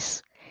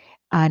police.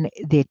 And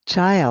the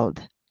child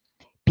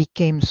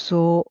became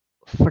so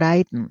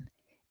frightened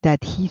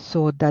that he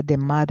thought that the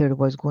mother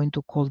was going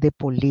to call the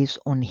police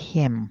on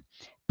him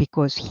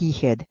because he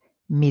had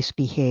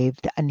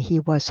misbehaved, and he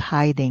was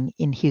hiding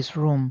in his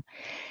room.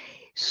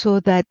 So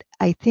that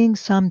I think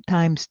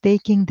sometimes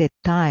taking the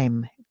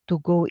time to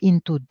go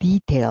into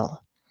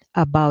detail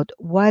about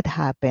what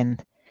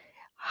happened,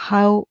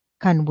 how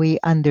can we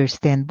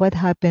understand what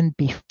happened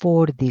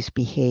before this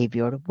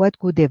behavior, what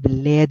could have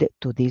led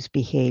to this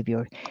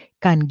behavior,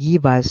 can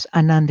give us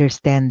an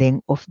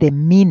understanding of the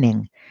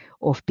meaning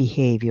of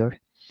behavior.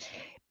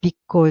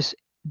 Because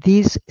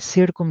these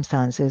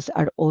circumstances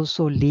are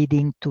also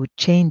leading to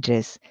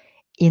changes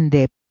in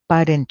the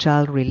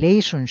parent-child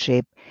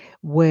relationship,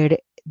 where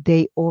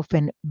they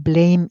often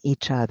blame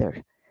each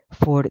other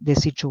for the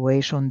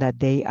situation that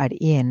they are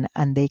in,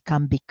 and they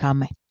can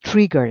become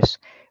triggers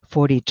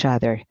for each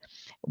other,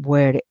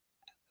 where,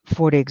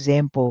 for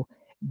example,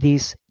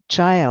 this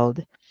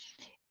child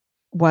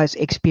was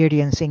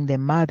experiencing the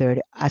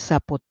mother as a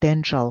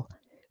potential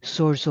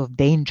source of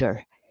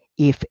danger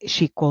if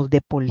she called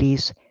the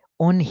police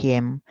on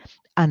him,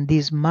 and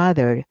this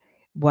mother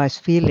was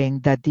feeling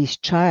that this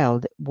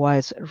child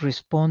was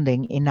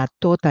responding in a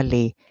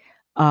totally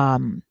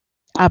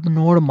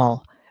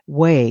abnormal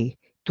way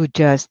to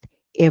just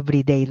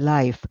everyday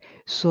life,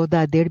 so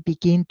that there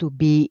begin to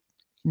be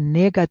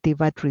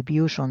negative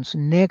attributions,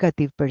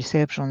 negative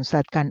perceptions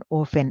that can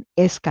often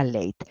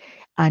escalate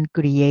and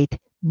create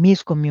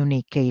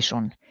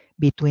miscommunication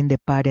between the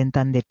parent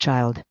and the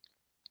child.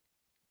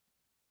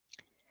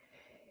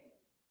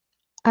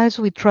 As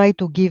we try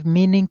to give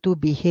meaning to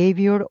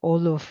behavior,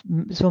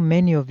 so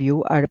many of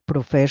you are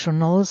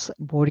professionals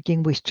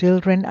working with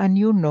children, and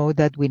you know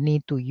that we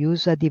need to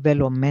use a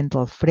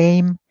developmental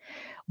frame.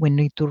 We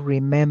need to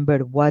remember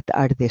what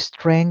are the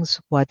strengths,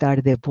 what are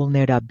the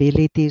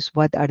vulnerabilities,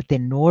 what are the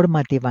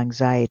normative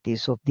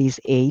anxieties of this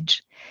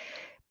age,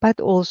 but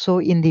also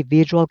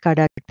individual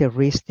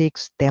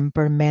characteristics,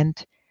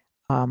 temperament,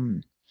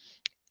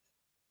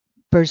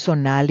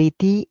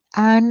 personality,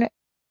 and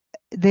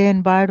the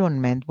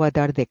environment. What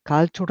are the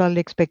cultural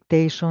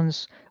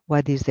expectations?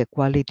 What is the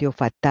quality of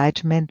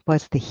attachment?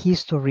 What's the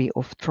history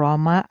of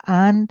trauma?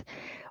 And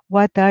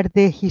what are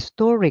the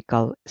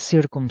historical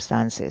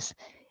circumstances?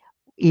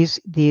 Is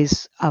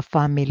this a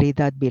family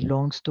that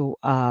belongs to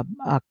a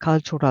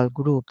cultural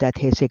group that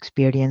has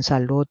experienced a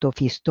lot of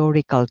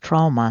historical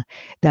trauma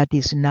that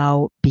is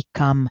now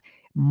become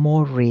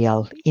more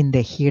real in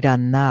the here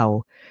and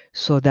now,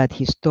 so that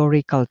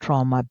historical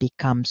trauma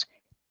becomes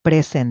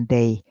present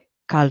day,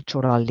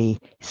 culturally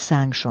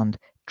sanctioned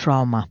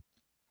trauma?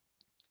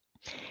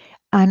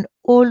 And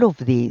all of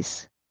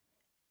these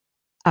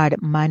are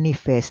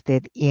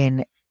manifested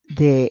in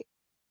the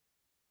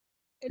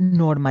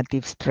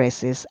normative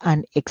stresses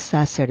and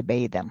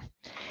exacerbate them.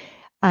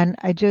 And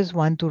I just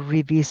want to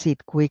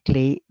revisit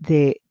quickly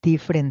the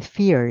different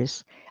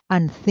fears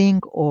and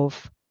think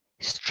of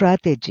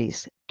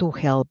strategies to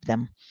help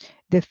them.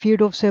 The fear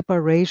of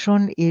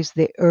separation is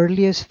the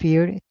earliest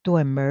fear to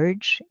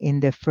emerge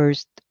in the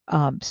first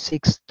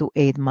 6 to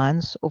 8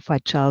 months of a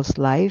child's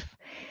life,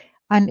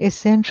 and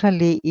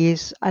essentially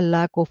is a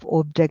lack of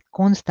object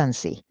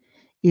constancy,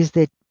 is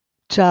the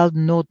child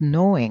not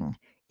knowing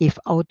if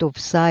out of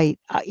sight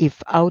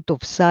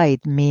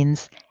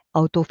means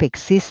out of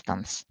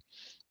existence,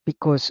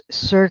 because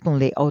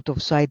certainly out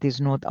of sight is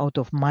not out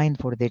of mind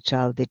for the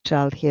child. The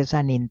child has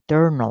an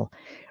internal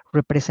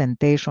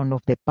representation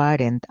of the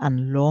parent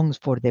and longs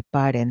for the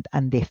parent,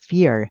 and the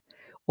fear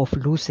of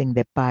losing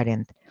the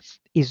parent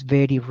is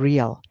very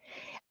real.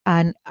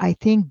 And I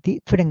think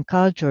different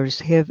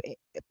cultures have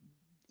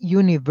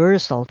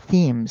universal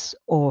themes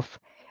of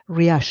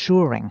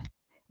reassuring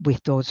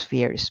with those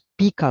fears.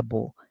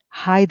 Peekaboo,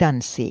 hide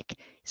and seek,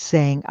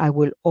 saying, I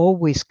will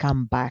always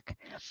come back,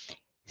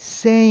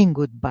 saying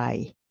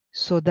goodbye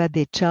so that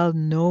the child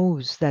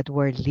knows that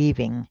we're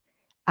leaving,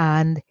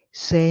 and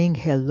saying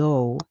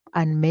hello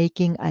and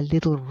making a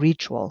little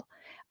ritual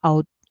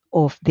out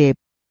of the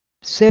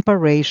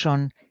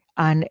separation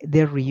and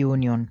the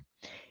reunion.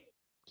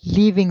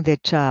 Leaving the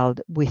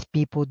child with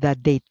people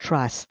that they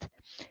trust,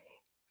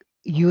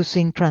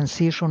 using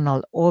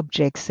transitional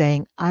objects,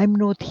 saying, I'm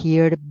not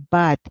here,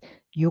 but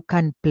you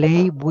can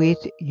play with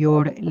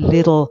your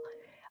little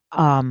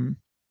um,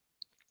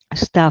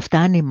 stuffed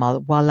animal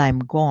while I'm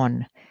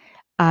gone.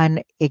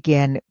 And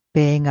again,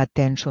 paying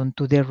attention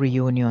to the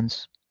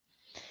reunions.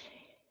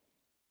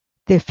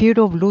 The fear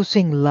of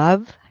losing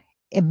love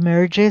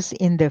emerges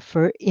in the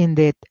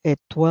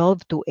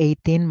 12 to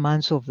 18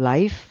 months of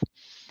life,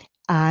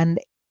 and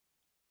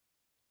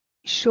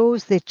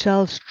shows the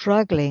child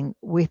struggling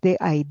with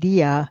the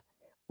idea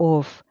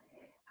of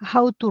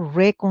how to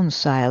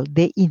reconcile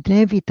the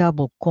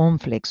inevitable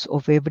conflicts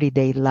of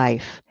everyday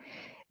life.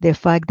 The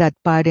fact that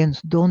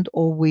parents don't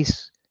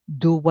always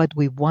do what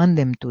we want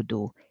them to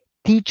do.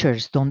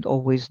 Teachers don't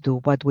always do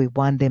what we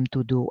want them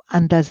to do.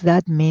 And does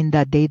that mean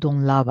that they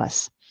don't love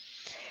us?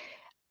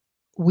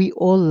 We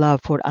all love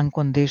for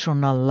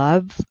unconditional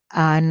love,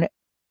 and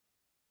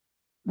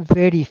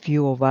very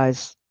few of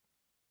us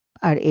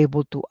are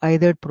able to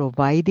either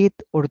provide it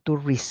or to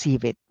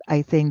receive it.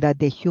 I think that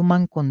the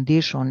human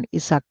condition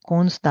is a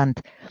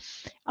constant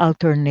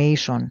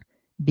alternation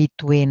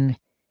between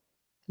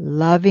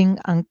loving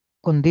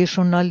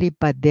unconditionally,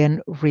 but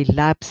then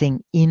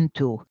relapsing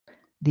into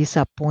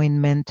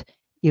disappointment,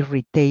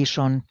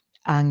 irritation,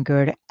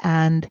 anger.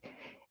 And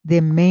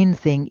the main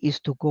thing is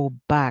to go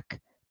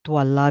back to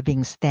a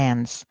loving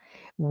stance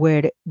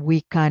where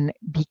we can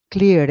be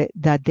clear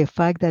that the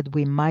fact that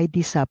we might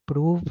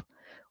disapprove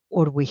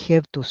or we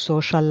have to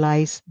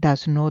socialize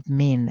does not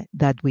mean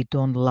that we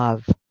don't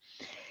love.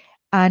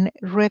 And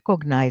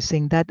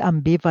recognizing that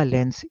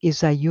ambivalence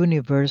is a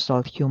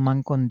universal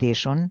human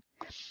condition.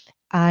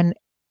 And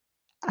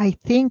I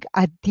think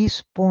at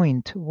this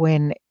point,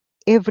 when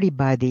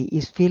everybody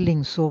is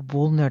feeling so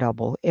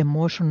vulnerable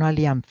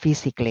emotionally and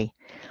physically,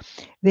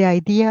 the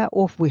idea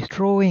of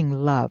withdrawing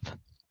love,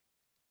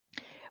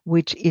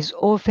 which is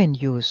often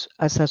used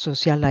as a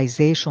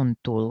socialization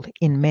tool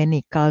in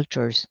many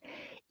cultures,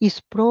 is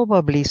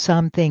probably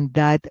something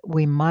that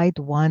we might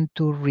want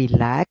to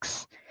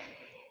relax.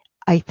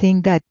 I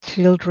think that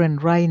children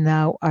right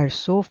now are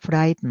so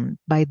frightened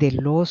by the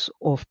loss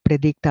of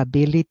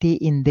predictability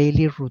in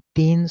daily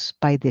routines,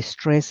 by the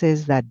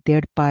stresses that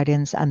their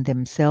parents and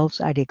themselves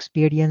are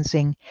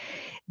experiencing,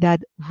 that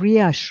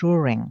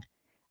reassuring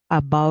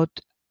about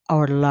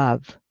our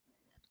love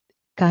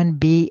can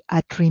be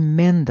a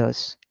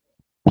tremendous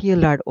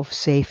pillar of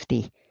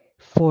safety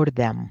for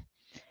them.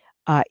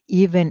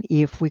 Even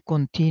if we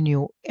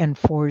continue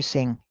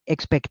enforcing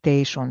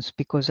expectations,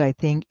 because I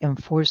think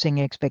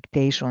enforcing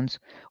expectations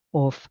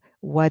of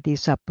what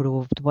is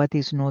approved, what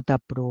is not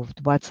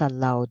approved, what's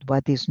allowed,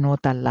 what is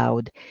not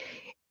allowed,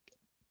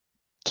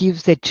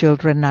 gives the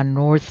children a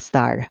North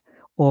Star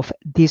of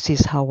this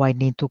is how I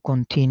need to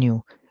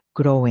continue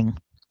growing.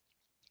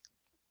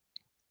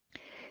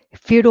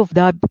 Fear of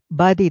that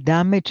body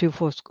damage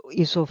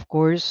is of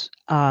course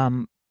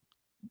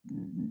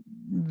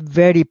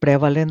very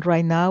prevalent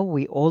right now.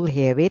 We all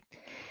have it.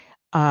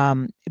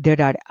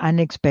 There are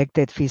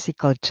unexpected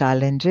physical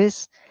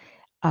challenges.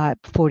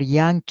 For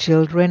young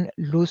children,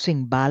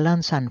 losing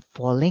balance and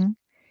falling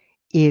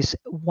is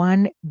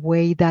one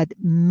way that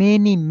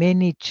many,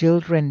 many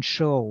children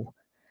show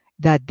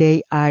that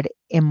they are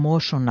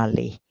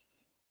emotionally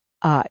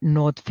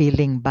not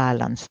feeling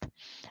balanced.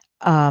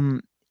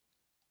 Um,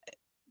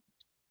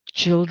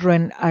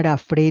 Children are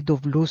afraid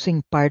of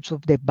losing parts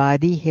of the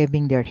body,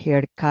 having their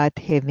hair cut,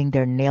 having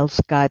their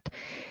nails cut.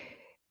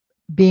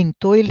 Being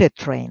toilet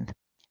trained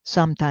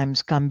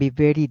sometimes can be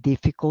very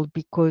difficult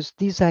because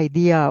this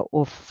idea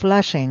of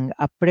flushing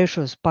a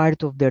precious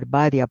part of their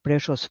body, a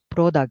precious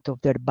product of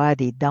their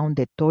body down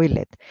the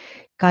toilet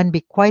can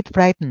be quite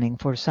frightening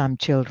for some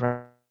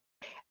children.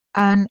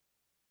 And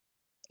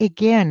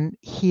again,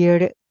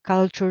 here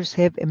cultures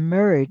have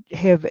emerged,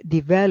 have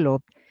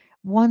developed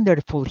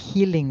wonderful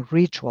healing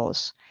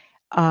rituals.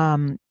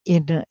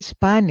 In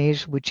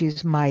Spanish, which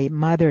is my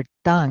mother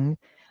tongue,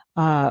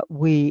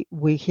 we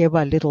have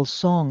a little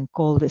song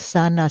called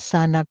 "Sana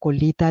Sana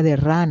Colita de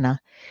Rana,"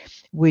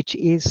 which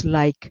is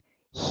like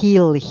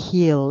 "Heal,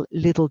 heal,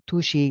 little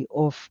tushy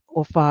of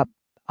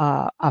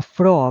a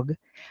frog."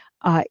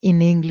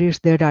 In English,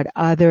 there are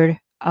other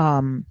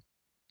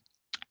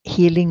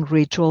healing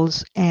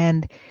rituals,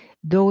 and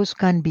those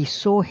can be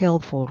so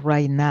helpful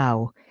right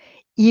now,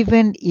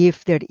 even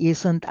if there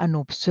isn't an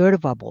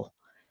observable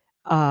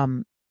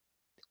um,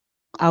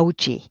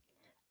 ouchie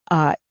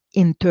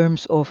in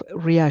terms of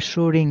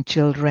reassuring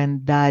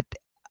children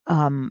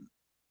um,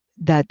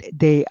 that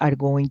they are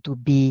going to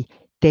be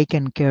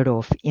taken care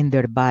of in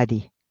their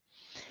body.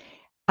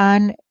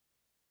 And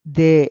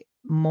the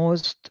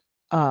most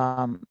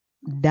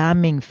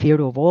damning fear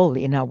of all,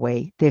 in a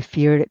way, the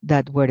fear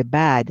that we're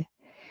bad,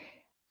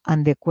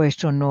 and the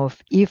question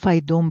of, if I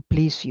don't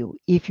please you,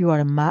 if you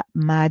are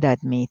mad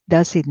at me,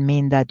 does it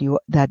mean that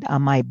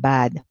am I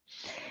bad?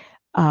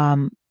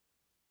 Um,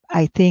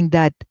 I think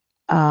that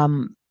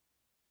um,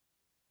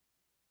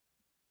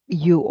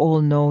 you all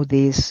know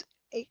this.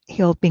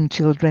 Helping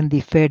children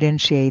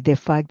differentiate the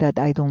fact that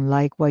I don't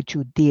like what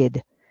you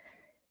did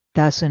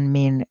doesn't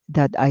mean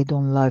that I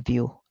don't love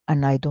you,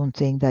 and I don't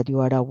think that you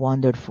are a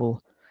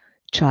wonderful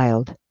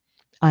child.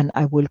 And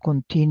I will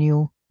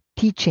continue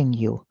teaching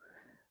you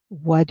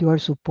what you are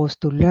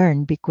supposed to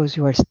learn because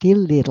you are still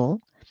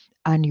little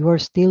and you are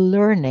still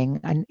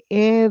learning, and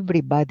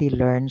everybody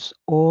learns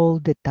all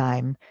the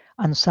time.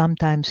 And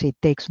sometimes it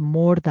takes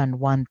more than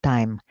one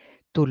time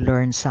to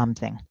learn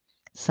something.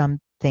 Some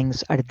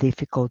things are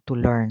difficult to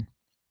learn.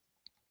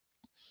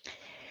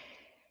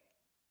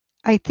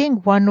 I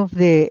think one of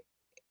the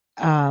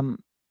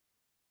um,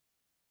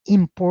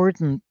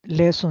 important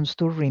lessons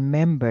to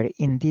remember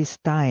in this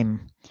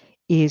time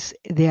is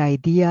the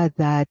idea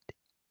that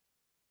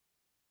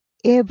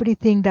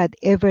everything that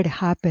ever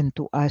happened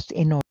to us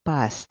in our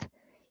past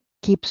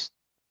keeps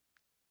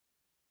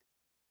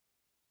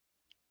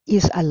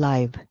is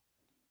alive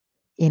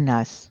in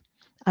us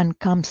and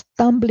comes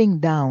tumbling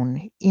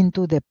down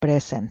into the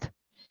present,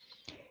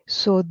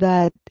 so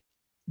that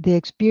the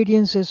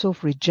experiences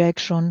of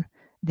rejection,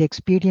 the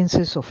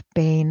experiences of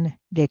pain,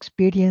 the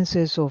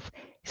experiences of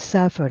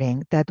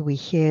suffering that we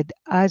had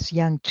as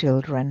young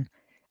children,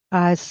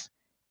 as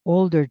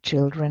older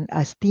children,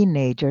 as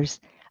teenagers,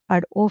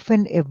 are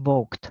often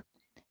evoked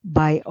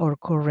by our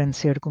current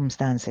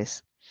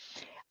circumstances.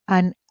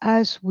 And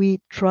as we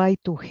try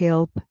to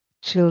help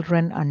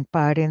children and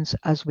parents,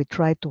 as we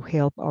try to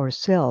help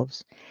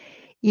ourselves,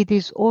 it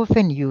is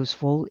often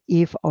useful,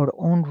 if our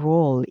own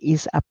role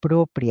is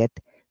appropriate,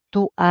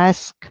 to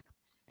ask,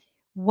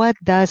 what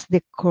does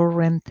the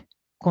current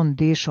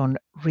condition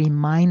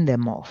remind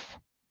them of?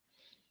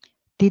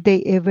 Did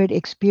they ever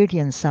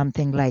experience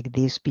something like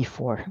this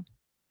before?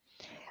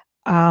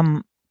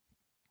 Um,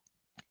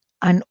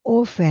 and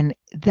often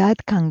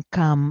that can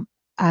come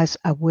as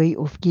a way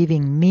of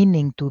giving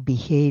meaning to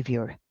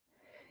behavior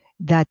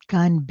that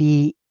can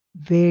be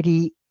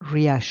very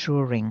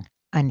reassuring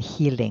and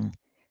healing,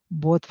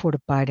 both for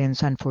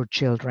parents and for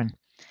children.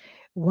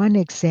 One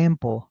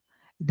example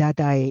that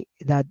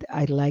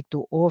I'd like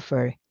to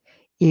offer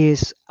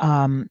is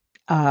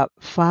a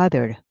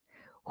father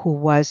who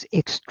was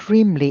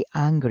extremely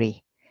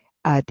angry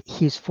at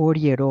his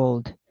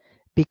 4-year-old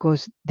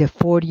because the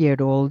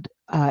 4-year-old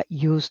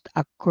used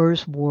a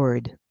curse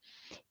word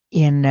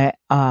in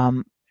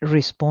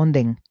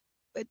responding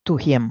to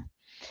him.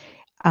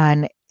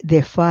 And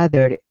the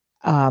father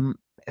um,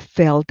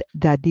 felt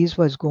that this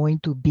was going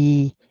to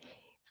be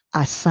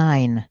a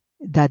sign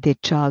that the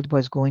child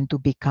was going to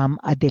become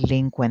a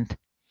delinquent.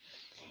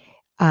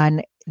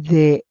 And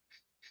the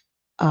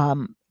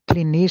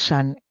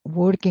clinician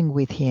working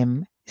with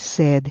him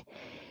said,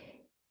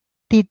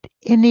 did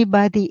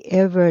anybody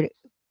ever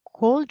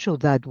called you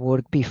that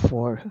word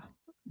before?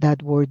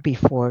 That word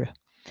before?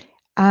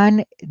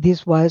 And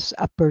this was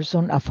a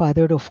person, a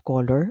father of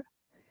color.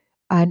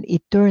 And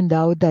it turned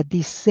out that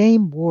the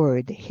same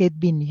word had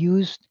been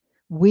used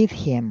with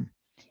him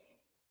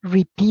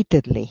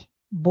repeatedly,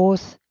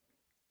 both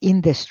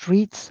in the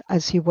streets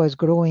as he was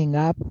growing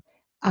up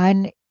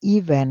and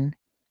even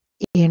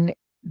in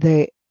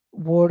the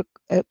work,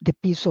 the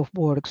piece of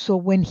work. So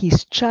when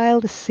his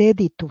child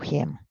said it to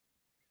him,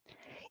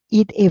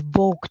 it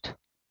evoked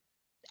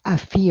a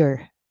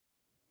fear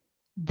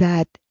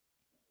that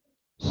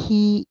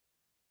he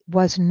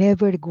was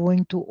never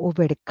going to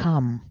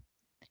overcome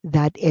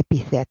that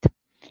epithet,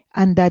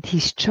 and that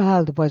his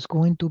child was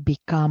going to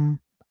become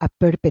a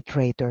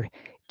perpetrator,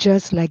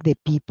 just like the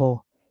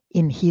people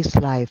in his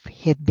life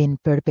had been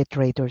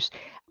perpetrators.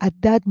 At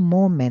that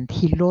moment,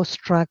 he lost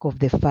track of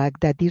the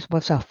fact that this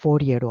was a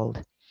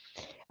 4-year-old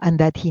and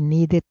that he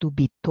needed to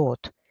be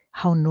taught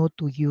how not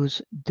to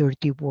use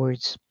dirty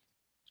words.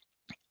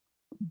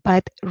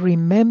 But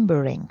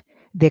remembering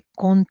the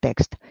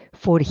context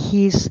for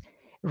his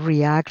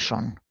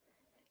reaction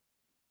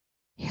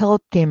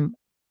helped him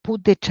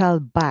put the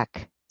child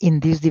back in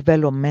this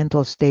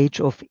developmental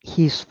stage of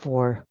his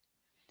 4.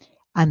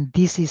 And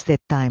this is the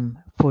time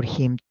for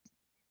him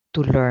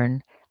to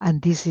learn,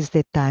 and this is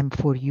the time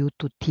for you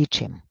to teach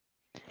him.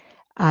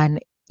 And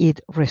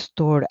it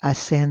restored a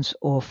sense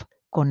of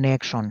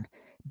connection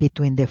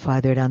between the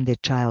father and the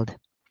child.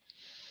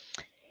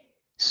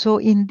 So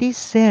in this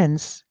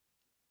sense,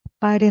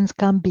 parents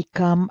can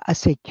become a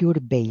secure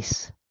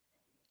base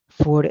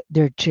for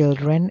their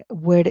children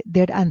where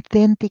their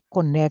authentic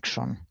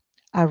connection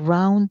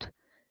around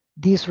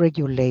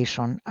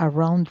dysregulation,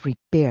 around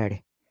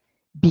repair,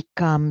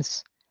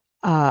 becomes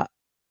a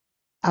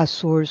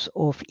source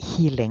of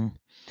healing.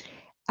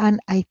 And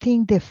I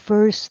think the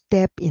first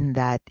step in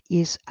that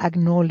is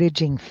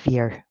acknowledging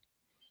fear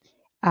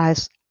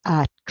as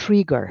a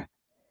trigger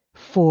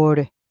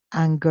for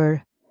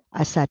anger,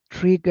 as a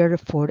trigger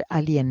for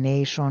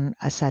alienation,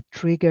 as a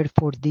trigger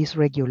for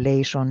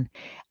dysregulation,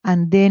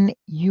 and then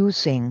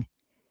using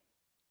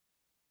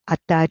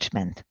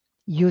attachment,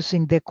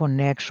 using the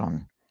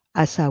connection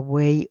as a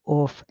way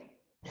of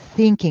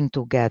thinking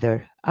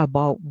together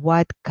about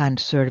what can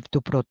serve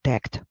to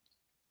protect.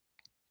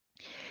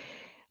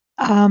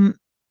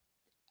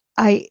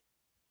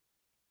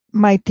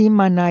 My team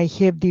and I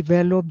have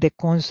developed the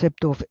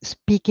concept of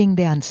speaking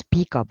the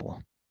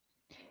unspeakable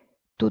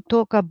to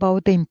talk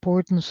about the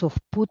importance of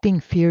putting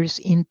fears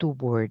into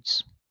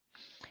words.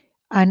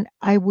 And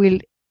I will,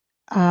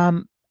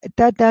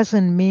 that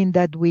doesn't mean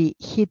that we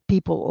hit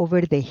people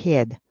over the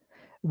head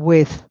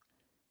with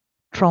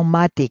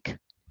traumatic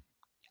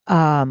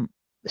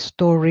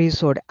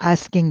stories or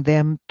asking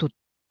them to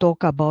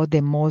talk about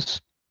the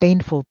most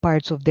painful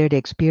parts of their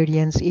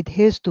experience. It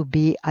has to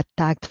be a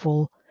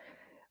tactful,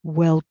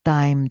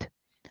 well-timed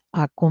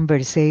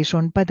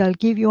conversation. But I'll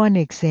give you an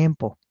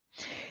example.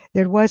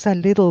 There was a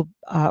little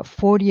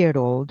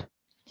 4-year-old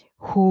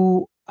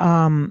who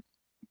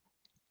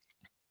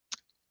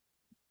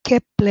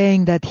kept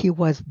playing that he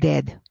was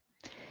dead.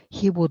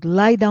 He would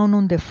lie down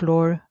on the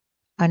floor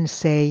and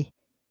say,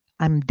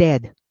 "I'm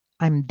dead,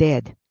 I'm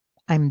dead,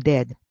 I'm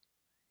dead."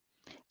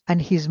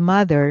 And his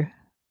mother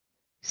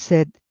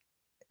said,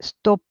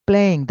 "Stop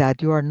playing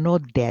that. You are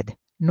not dead.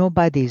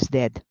 Nobody is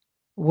dead.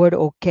 We're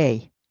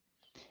okay."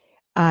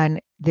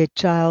 And the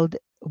child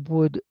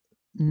would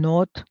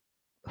not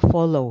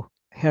follow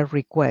her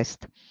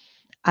request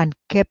and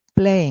kept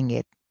playing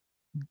it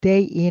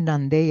day in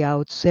and day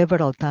out,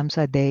 several times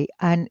a day,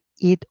 and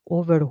it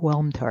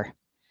overwhelmed her.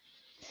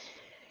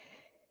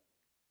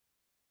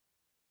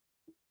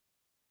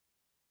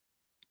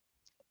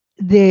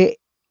 The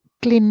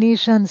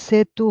clinician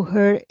said to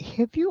her,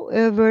 "Have you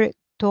ever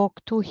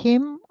talked to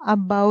him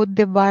about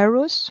the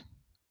virus?"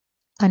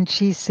 And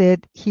she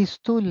said, "He's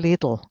too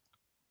little,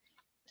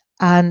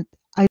 and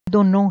I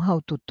don't know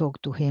how to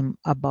talk to him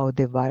about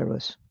the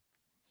virus."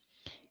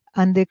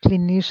 And the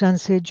clinician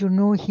said, "You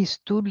know, he's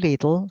too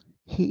little.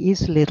 He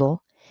is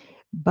little,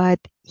 but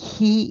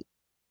he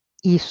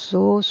is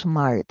so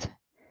smart,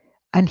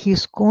 and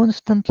he's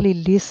constantly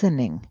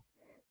listening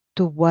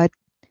to what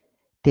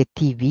the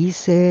TV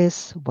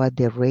says, what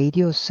the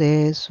radio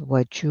says,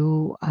 what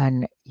you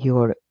and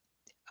your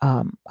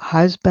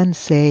husband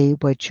say,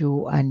 what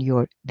you and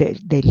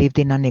they lived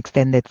in an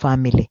extended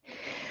family,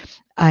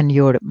 and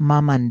your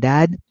mom and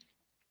dad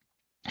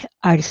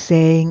are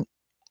saying,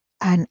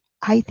 and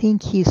I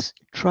think he's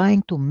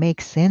trying to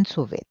make sense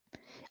of it.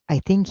 I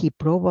think he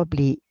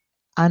probably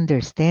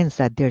understands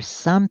that there's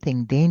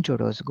something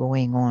dangerous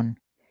going on."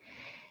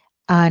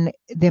 And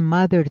the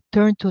mother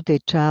turned to the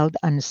child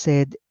and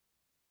said,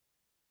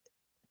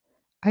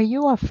 "Are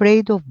you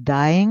afraid of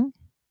dying?"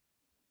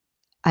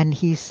 And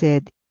he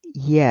said,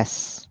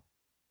 "Yes,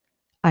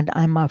 and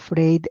I'm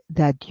afraid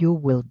that you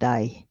will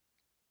die."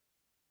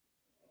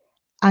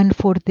 And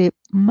for the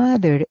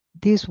mother,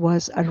 this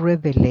was a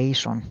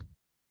revelation.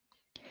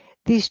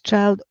 This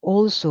child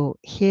also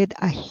had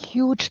a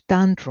huge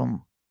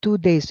tantrum 2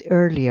 days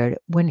earlier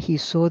when he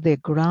saw the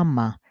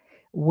grandma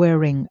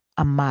wearing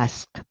a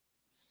mask.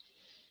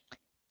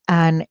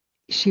 And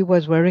she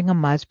was wearing a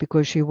mask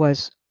because she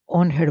was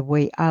on her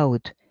way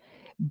out,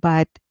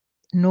 but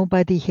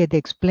nobody had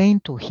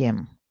explained to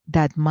him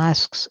that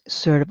masks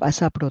serve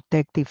as a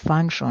protective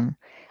function,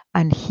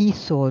 and he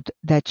thought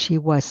that she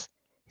was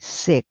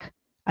sick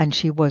and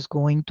she was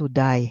going to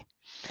die.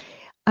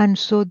 And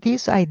so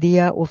this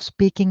idea of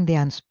speaking the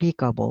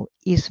unspeakable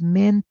is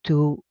meant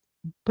to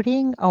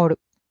bring our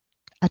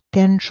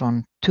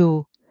attention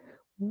to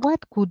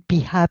what could be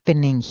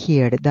happening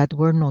here that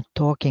we're not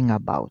talking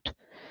about,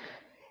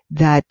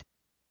 but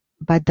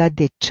that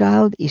the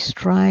child is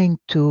trying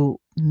to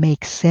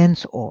make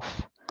sense of?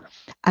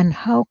 And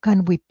how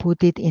can we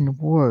put it in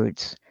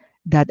words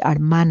that are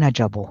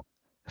manageable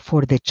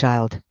for the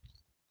child?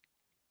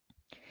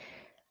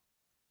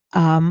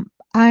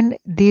 And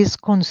this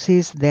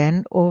consists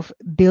then of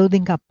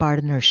building a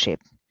partnership,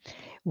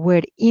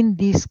 where in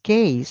this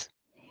case,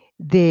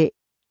 the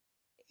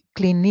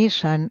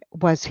clinician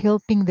was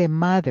helping the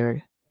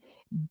mother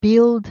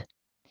build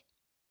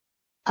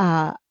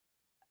an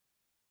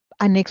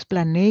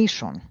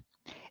explanation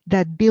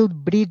that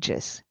build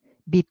bridges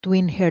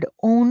between her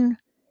own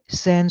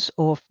sense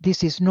of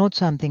this is not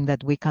something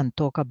that we can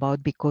talk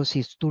about because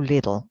it's too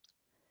little,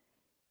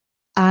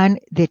 and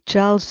the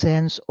child's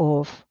sense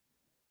of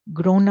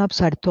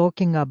grown-ups are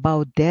talking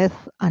about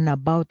death and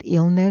about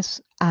illness,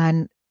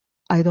 and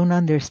I don't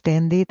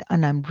understand it,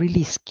 and I'm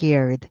really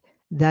scared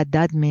that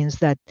that means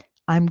that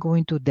I'm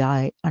going to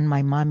die and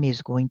my mommy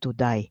is going to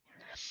die.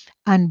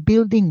 And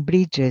building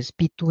bridges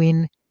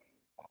between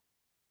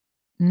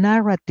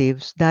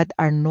narratives that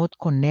are not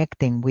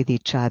connecting with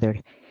each other,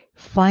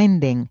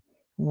 finding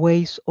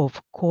ways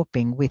of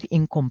coping with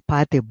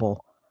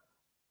incompatible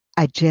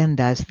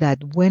agendas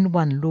that when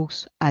one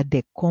looks at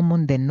the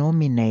common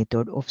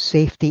denominator of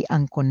safety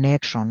and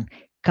connection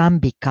can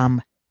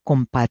become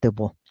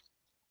compatible.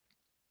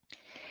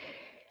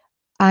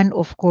 And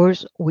of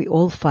course, we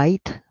all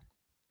fight.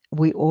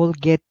 We all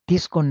get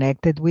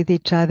disconnected with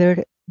each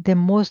other. The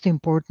most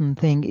important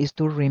thing is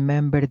to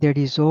remember there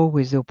is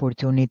always the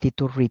opportunity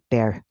to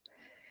repair.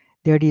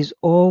 There is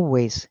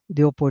always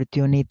the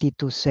opportunity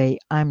to say,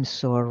 I'm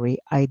sorry,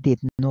 I did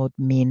not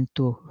mean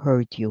to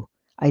hurt you.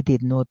 I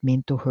did not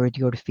mean to hurt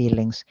your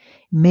feelings.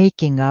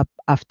 Making up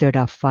after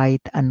a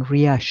fight and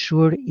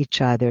reassure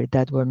each other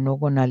that we're not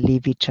going to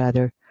leave each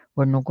other.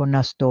 We're not going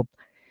to stop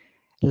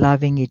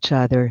loving each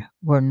other.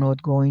 We're not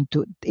going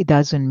to, it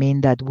doesn't mean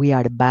that we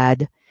are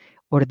bad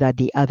or that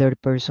the other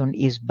person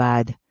is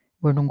bad.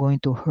 We're not going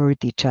to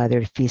hurt each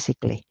other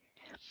physically.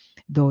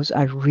 Those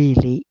are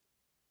really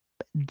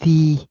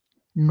the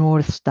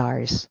North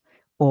Stars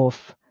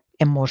of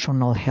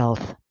emotional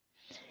health.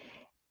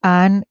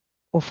 And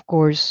of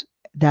course,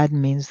 that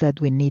means that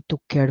we need to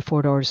care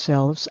for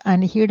ourselves.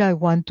 And here I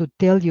want to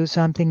tell you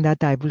something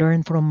that I've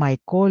learned from my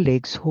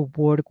colleagues who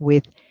work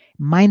with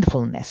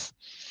mindfulness.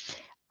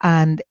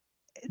 And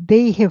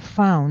they have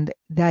found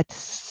that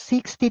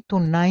 60 to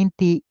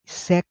 90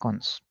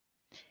 seconds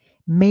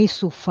may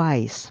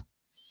suffice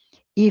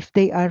if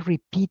they are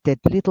repeated,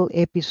 little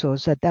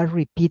episodes that are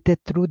repeated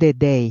through the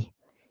day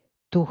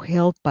to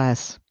help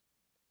us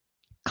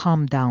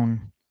calm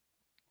down.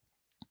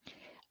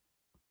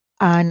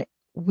 And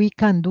we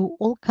can do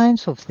all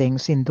kinds of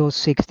things in those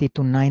 60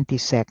 to 90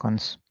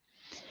 seconds.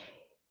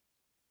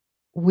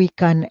 We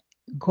can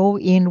go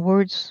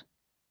inwards,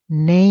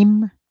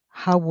 name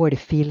how we're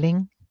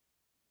feeling,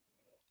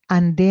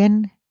 and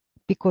then,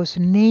 because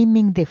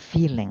naming the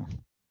feeling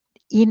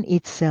in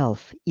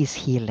itself is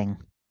healing.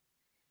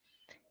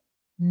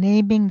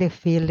 Naming the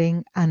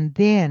feeling and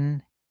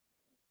then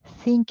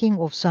thinking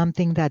of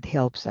something that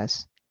helps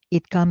us.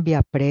 It can be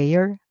a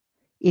prayer.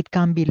 It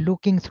can be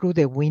looking through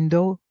the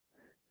window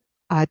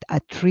at a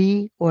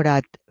tree or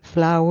at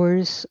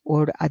flowers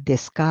or at the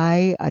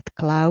sky, at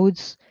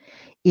clouds.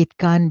 It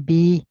can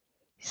be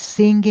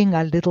singing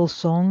a little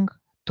song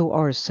to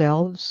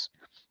ourselves.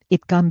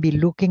 It can be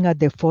looking at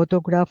the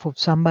photograph of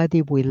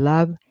somebody we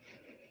love.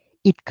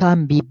 It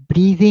can be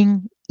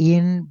breathing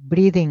in,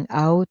 breathing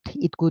out.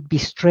 It could be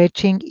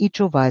stretching.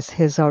 Each of us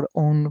has our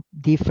own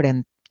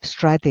different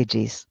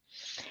strategies.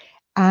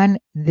 And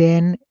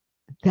then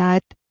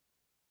that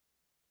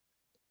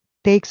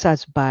takes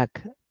us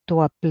back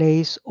to a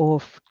place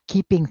of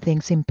keeping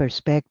things in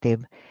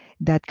perspective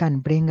that can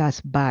bring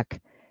us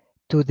back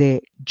to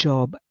the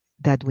job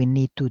that we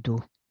need to do.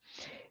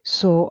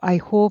 So I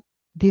hope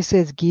this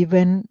has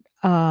given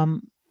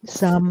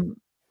some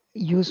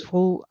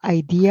useful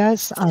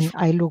ideas, and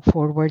I look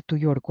forward to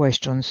your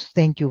questions.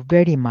 Thank you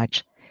very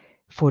much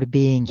for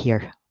being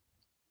here.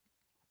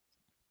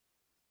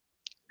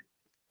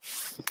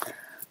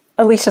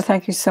 Alicia,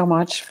 thank you so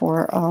much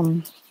for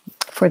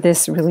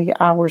this really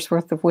hour's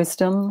worth of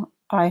wisdom.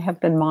 I have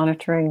been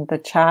monitoring the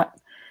chat,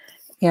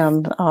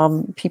 and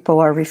people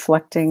are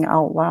reflecting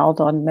out loud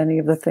on many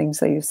of the things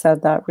that you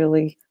said that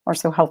really are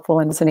so helpful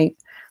and resonate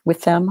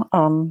with them.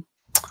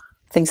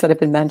 Things that have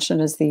been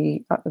mentioned is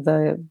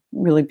the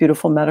really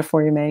beautiful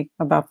metaphor you make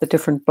about the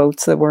different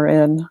boats that we're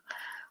in.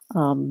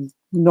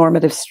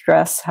 Normative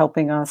stress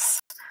helping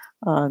us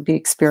be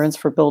experienced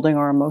for building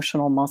our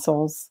emotional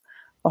muscles.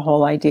 The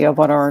whole idea of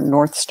what our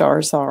North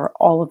Stars are,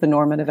 all of the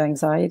normative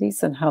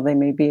anxieties and how they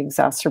may be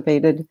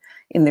exacerbated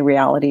in the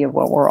reality of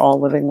what we're all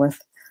living with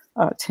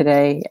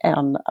today,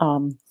 and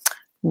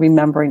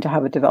remembering to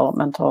have a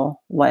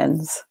developmental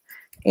lens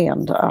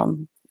and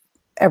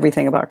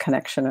everything about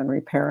connection and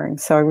repairing.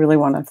 So I really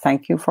want to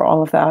thank you for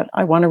all of that.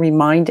 I want to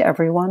remind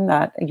everyone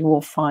that you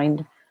will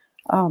find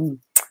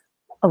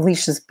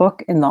Alicia's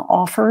book in the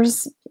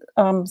offers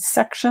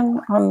section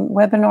on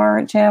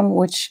Webinar Jam,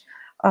 which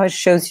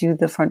shows you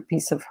the front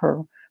piece of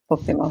her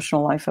book, The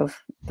Emotional Life of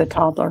the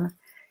Toddler.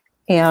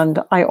 And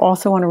I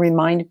also want to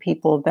remind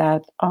people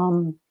that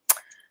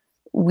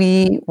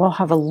we will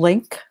have a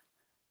link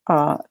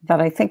that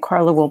I think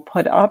Carla will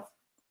put up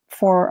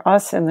for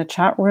us in the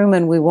chat room,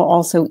 and we will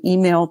also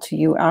email to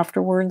you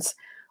afterwards,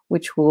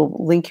 which will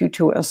link you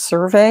to a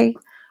survey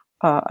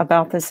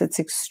about this. It's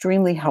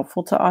extremely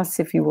helpful to us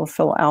if you will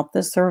fill out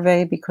this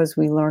survey, because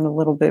we learn a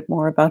little bit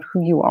more about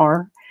who you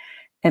are,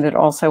 and it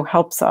also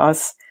helps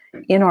us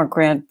in our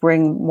grant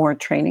bring more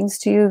trainings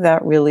to you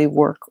that really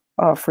work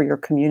for your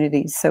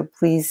community. So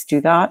please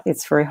do that.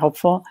 It's very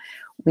helpful.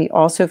 We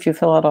also, if you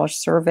fill out our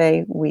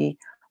survey, we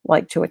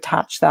like to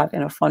attach that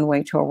in a fun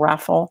way to a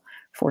raffle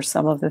for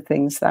some of the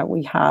things that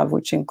we have,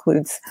 which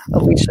includes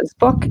Alicia's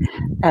book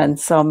and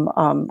some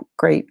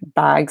great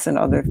bags and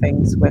other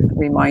things with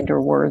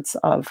reminder words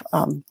of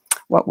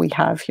what we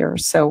have here.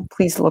 So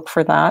please look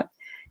for that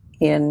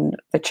in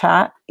the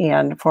chat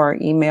and for our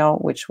email,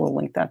 which will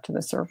link that to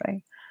the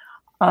survey.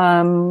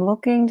 I'm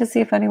looking to see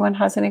if anyone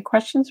has any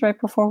questions right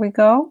before we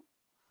go.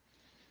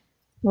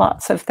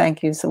 Lots of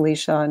thank yous,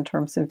 Alicia, in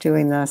terms of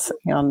doing this.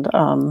 And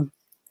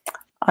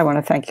I want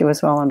to thank you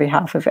as well on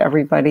behalf of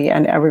everybody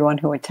and everyone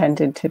who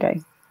attended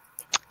today.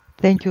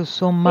 Thank you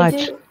so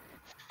much.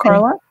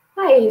 Carla?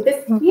 Hi,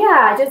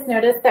 I just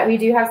noticed that we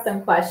do have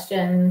some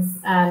questions.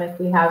 If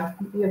we have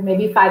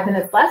maybe 5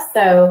 minutes left.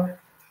 So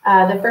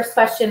the first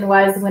question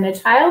was, when a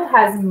child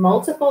has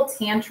multiple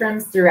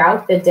tantrums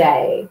throughout the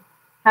day,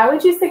 how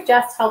would you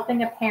suggest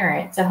helping a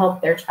parent to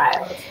help their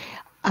child?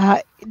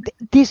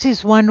 This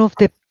is one of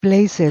the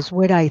places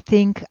where I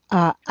think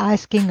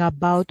asking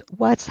about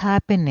what's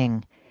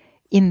happening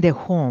in the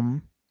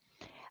home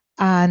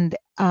and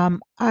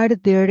are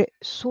there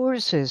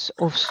sources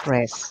of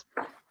stress?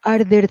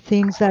 Are there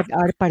things that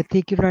are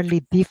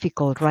particularly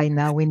difficult right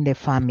now in the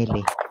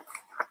family?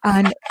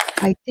 And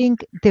I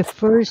think the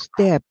first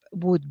step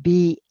would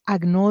be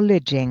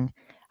acknowledging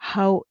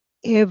how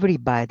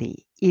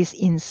everybody is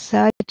in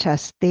such a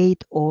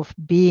state of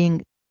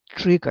being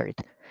triggered,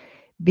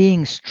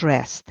 being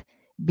stressed,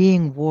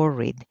 being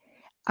worried,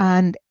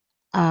 and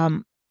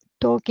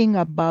talking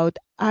about,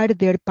 are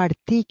there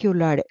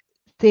particular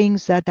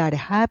things that are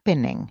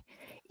happening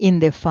in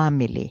the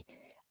family,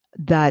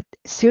 that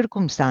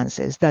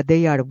circumstances that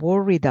they are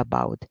worried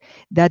about,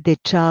 that the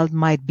child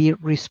might be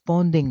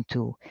responding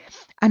to.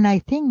 And I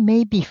think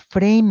maybe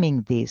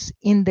framing this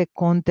in the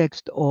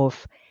context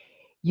of,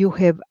 you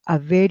have a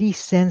very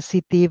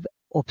sensitive,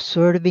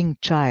 observing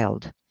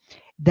child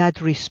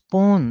that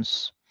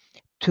responds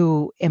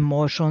to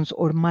emotions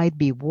or might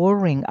be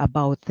worrying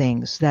about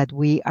things that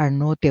we are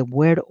not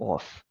aware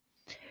of.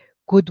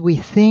 Could we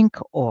think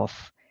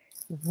of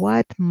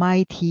what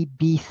might he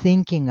be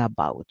thinking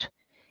about?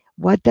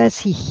 What does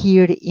he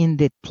hear in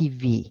the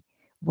TV?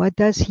 What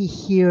does he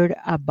hear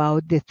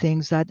about the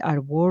things that are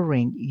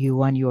worrying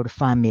you and your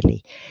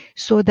family?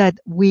 So that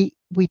we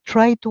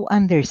try to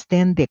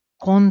understand the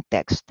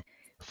context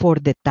for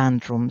the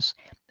tantrums.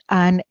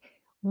 And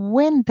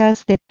when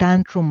does the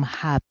tantrum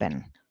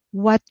happen?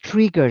 What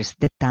triggers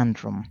the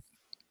tantrum?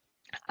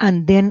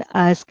 And then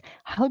ask,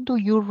 how do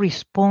you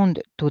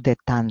respond to the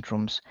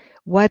tantrums?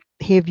 What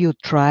have you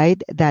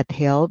tried that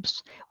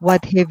helps?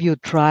 What have you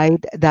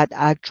tried that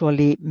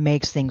actually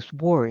makes things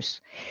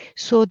worse?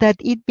 So that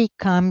it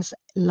becomes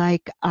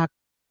like a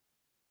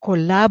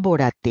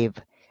collaborative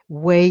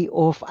way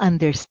of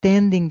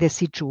understanding the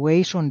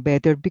situation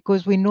better,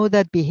 because we know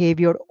that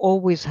behavior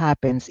always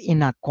happens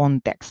in a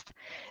context,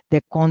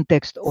 the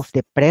context of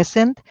the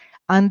present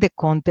and the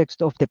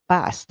context of the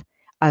past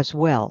as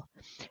well.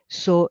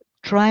 So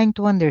trying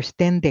to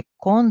understand the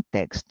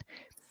context.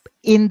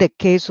 In the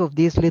case of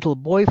this little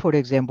boy, for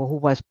example, who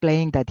was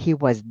playing that he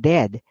was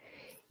dead,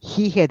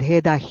 he had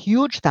had a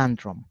huge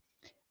tantrum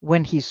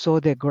when he saw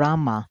the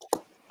grandma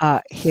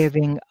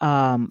having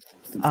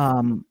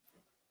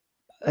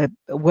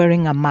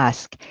wearing a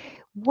mask.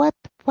 What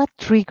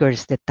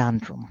triggers the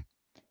tantrum?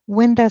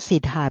 When does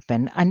it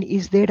happen? And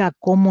is there a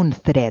common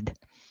thread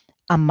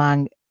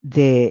among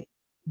the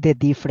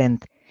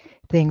different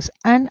things?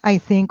 And I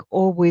think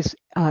always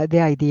the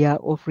idea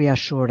of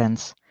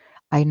reassurance.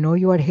 I know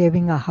you are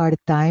having a hard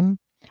time,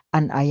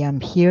 and I am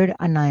here,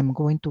 and I'm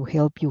going to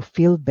help you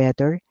feel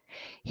better.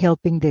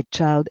 Helping the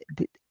child,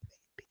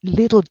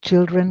 little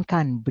children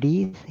can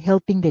breathe,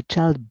 helping the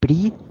child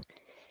breathe,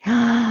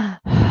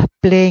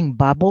 playing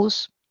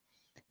bubbles,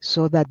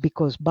 so that,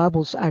 because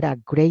bubbles are a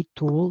great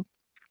tool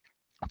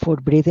for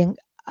breathing,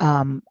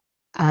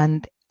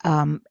 and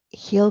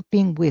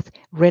helping with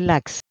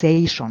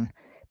relaxation,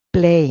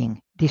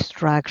 playing,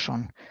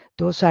 distraction.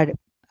 Those are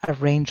a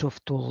range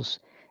of tools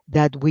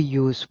that we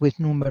use with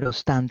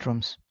numerous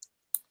tantrums,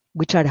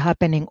 which are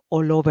happening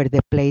all over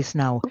the place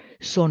now.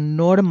 So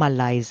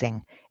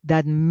normalizing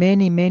that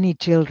many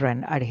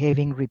children are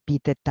having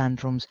repeated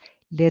tantrums,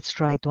 let's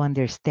try to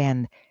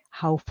understand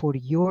how for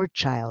your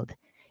child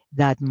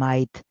that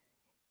might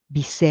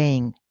be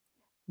saying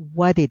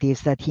what it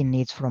is that he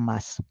needs from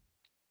us.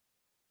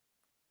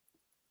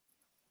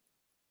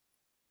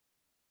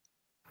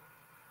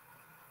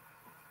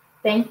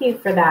 Thank you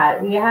for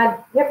that. We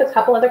have a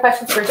couple other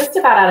questions. We're just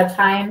about out of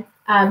time.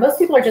 Most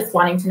people are just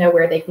wanting to know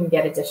where they can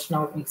get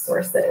additional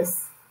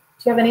resources.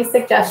 Do you have any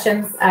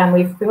suggestions?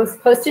 We've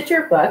posted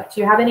your book.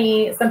 Do you have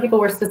any? Some people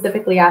were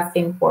specifically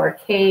asking for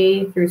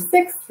K through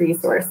 6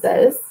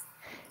 resources.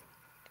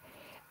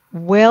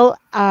 Well,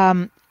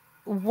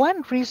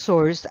 one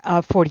resource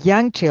for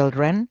young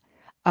children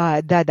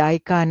that I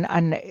can,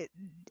 and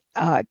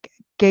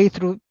K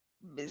through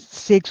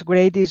 6th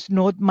grade is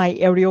not my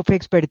area of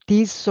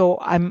expertise, so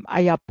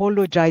I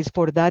apologize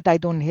for that. I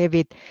don't have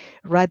it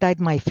right at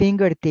my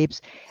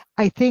fingertips.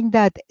 I think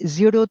that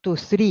 0 to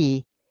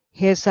 3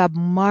 has a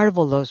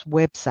marvelous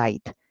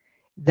website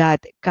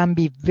that can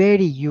be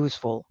very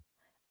useful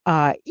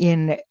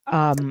in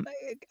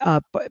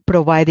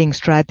providing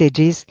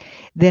strategies.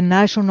 The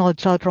National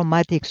Child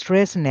Traumatic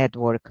Stress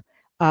Network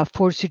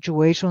for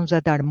situations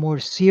that are more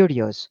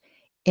serious,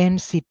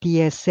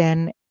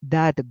 nctsn.gov,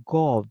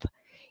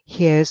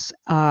 has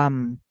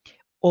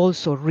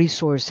also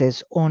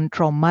resources on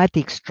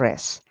traumatic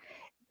stress.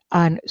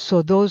 And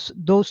so those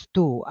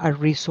two are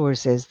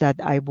resources that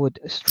I would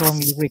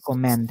strongly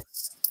recommend.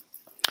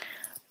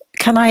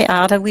 Can I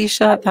add,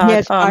 Alicia, that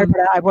yes,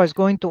 Barbara, I was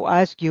going to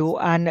ask you,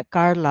 and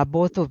Carla,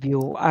 both of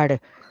you are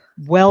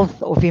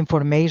wealth of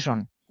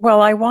information.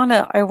 Well, I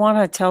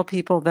wanna tell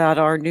people that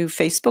our new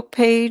Facebook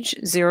page,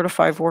 0 to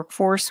 5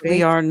 Workforce, Great.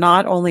 we are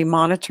not only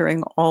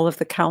monitoring all of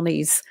the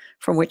counties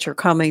from which you're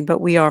coming, but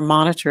we are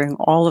monitoring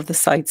all of the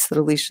sites that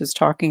Alicia is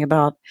talking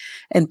about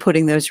and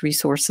putting those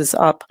resources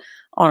up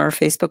on our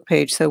Facebook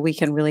page so we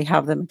can really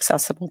have them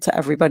accessible to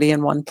everybody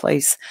in one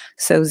place.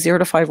 So 0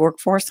 to 5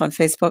 Workforce on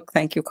Facebook.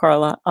 Thank you,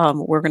 Carla.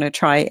 We're going to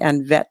try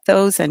and vet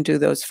those and do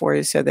those for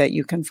you so that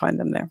you can find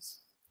them there.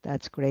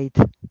 That's great.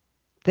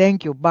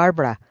 Thank you,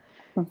 Barbara.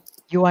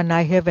 You and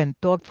I haven't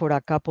talked for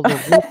a couple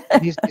of weeks.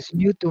 This is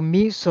new to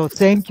me, so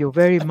thank you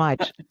very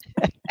much.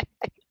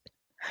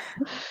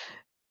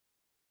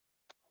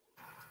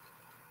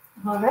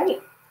 All right,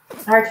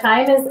 our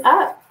time is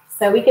up.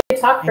 So we could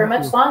talk for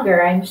much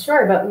longer, I'm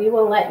sure, but we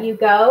will let you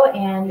go,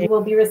 and you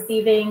will be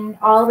receiving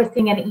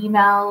an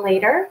email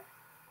later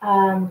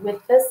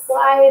with the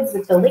slides,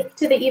 with the link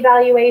to the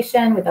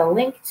evaluation, with a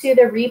link to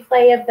the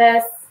replay of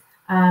this,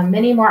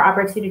 many more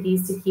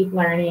opportunities to keep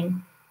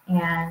learning.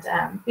 And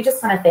we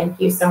just want to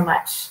thank you so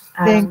much.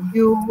 Thank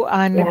you,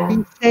 and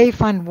be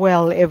safe and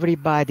well,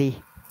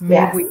 everybody.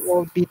 May we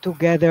all be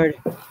together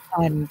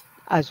and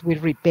as we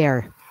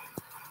repair.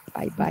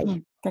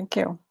 Bye-bye. Thank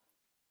you.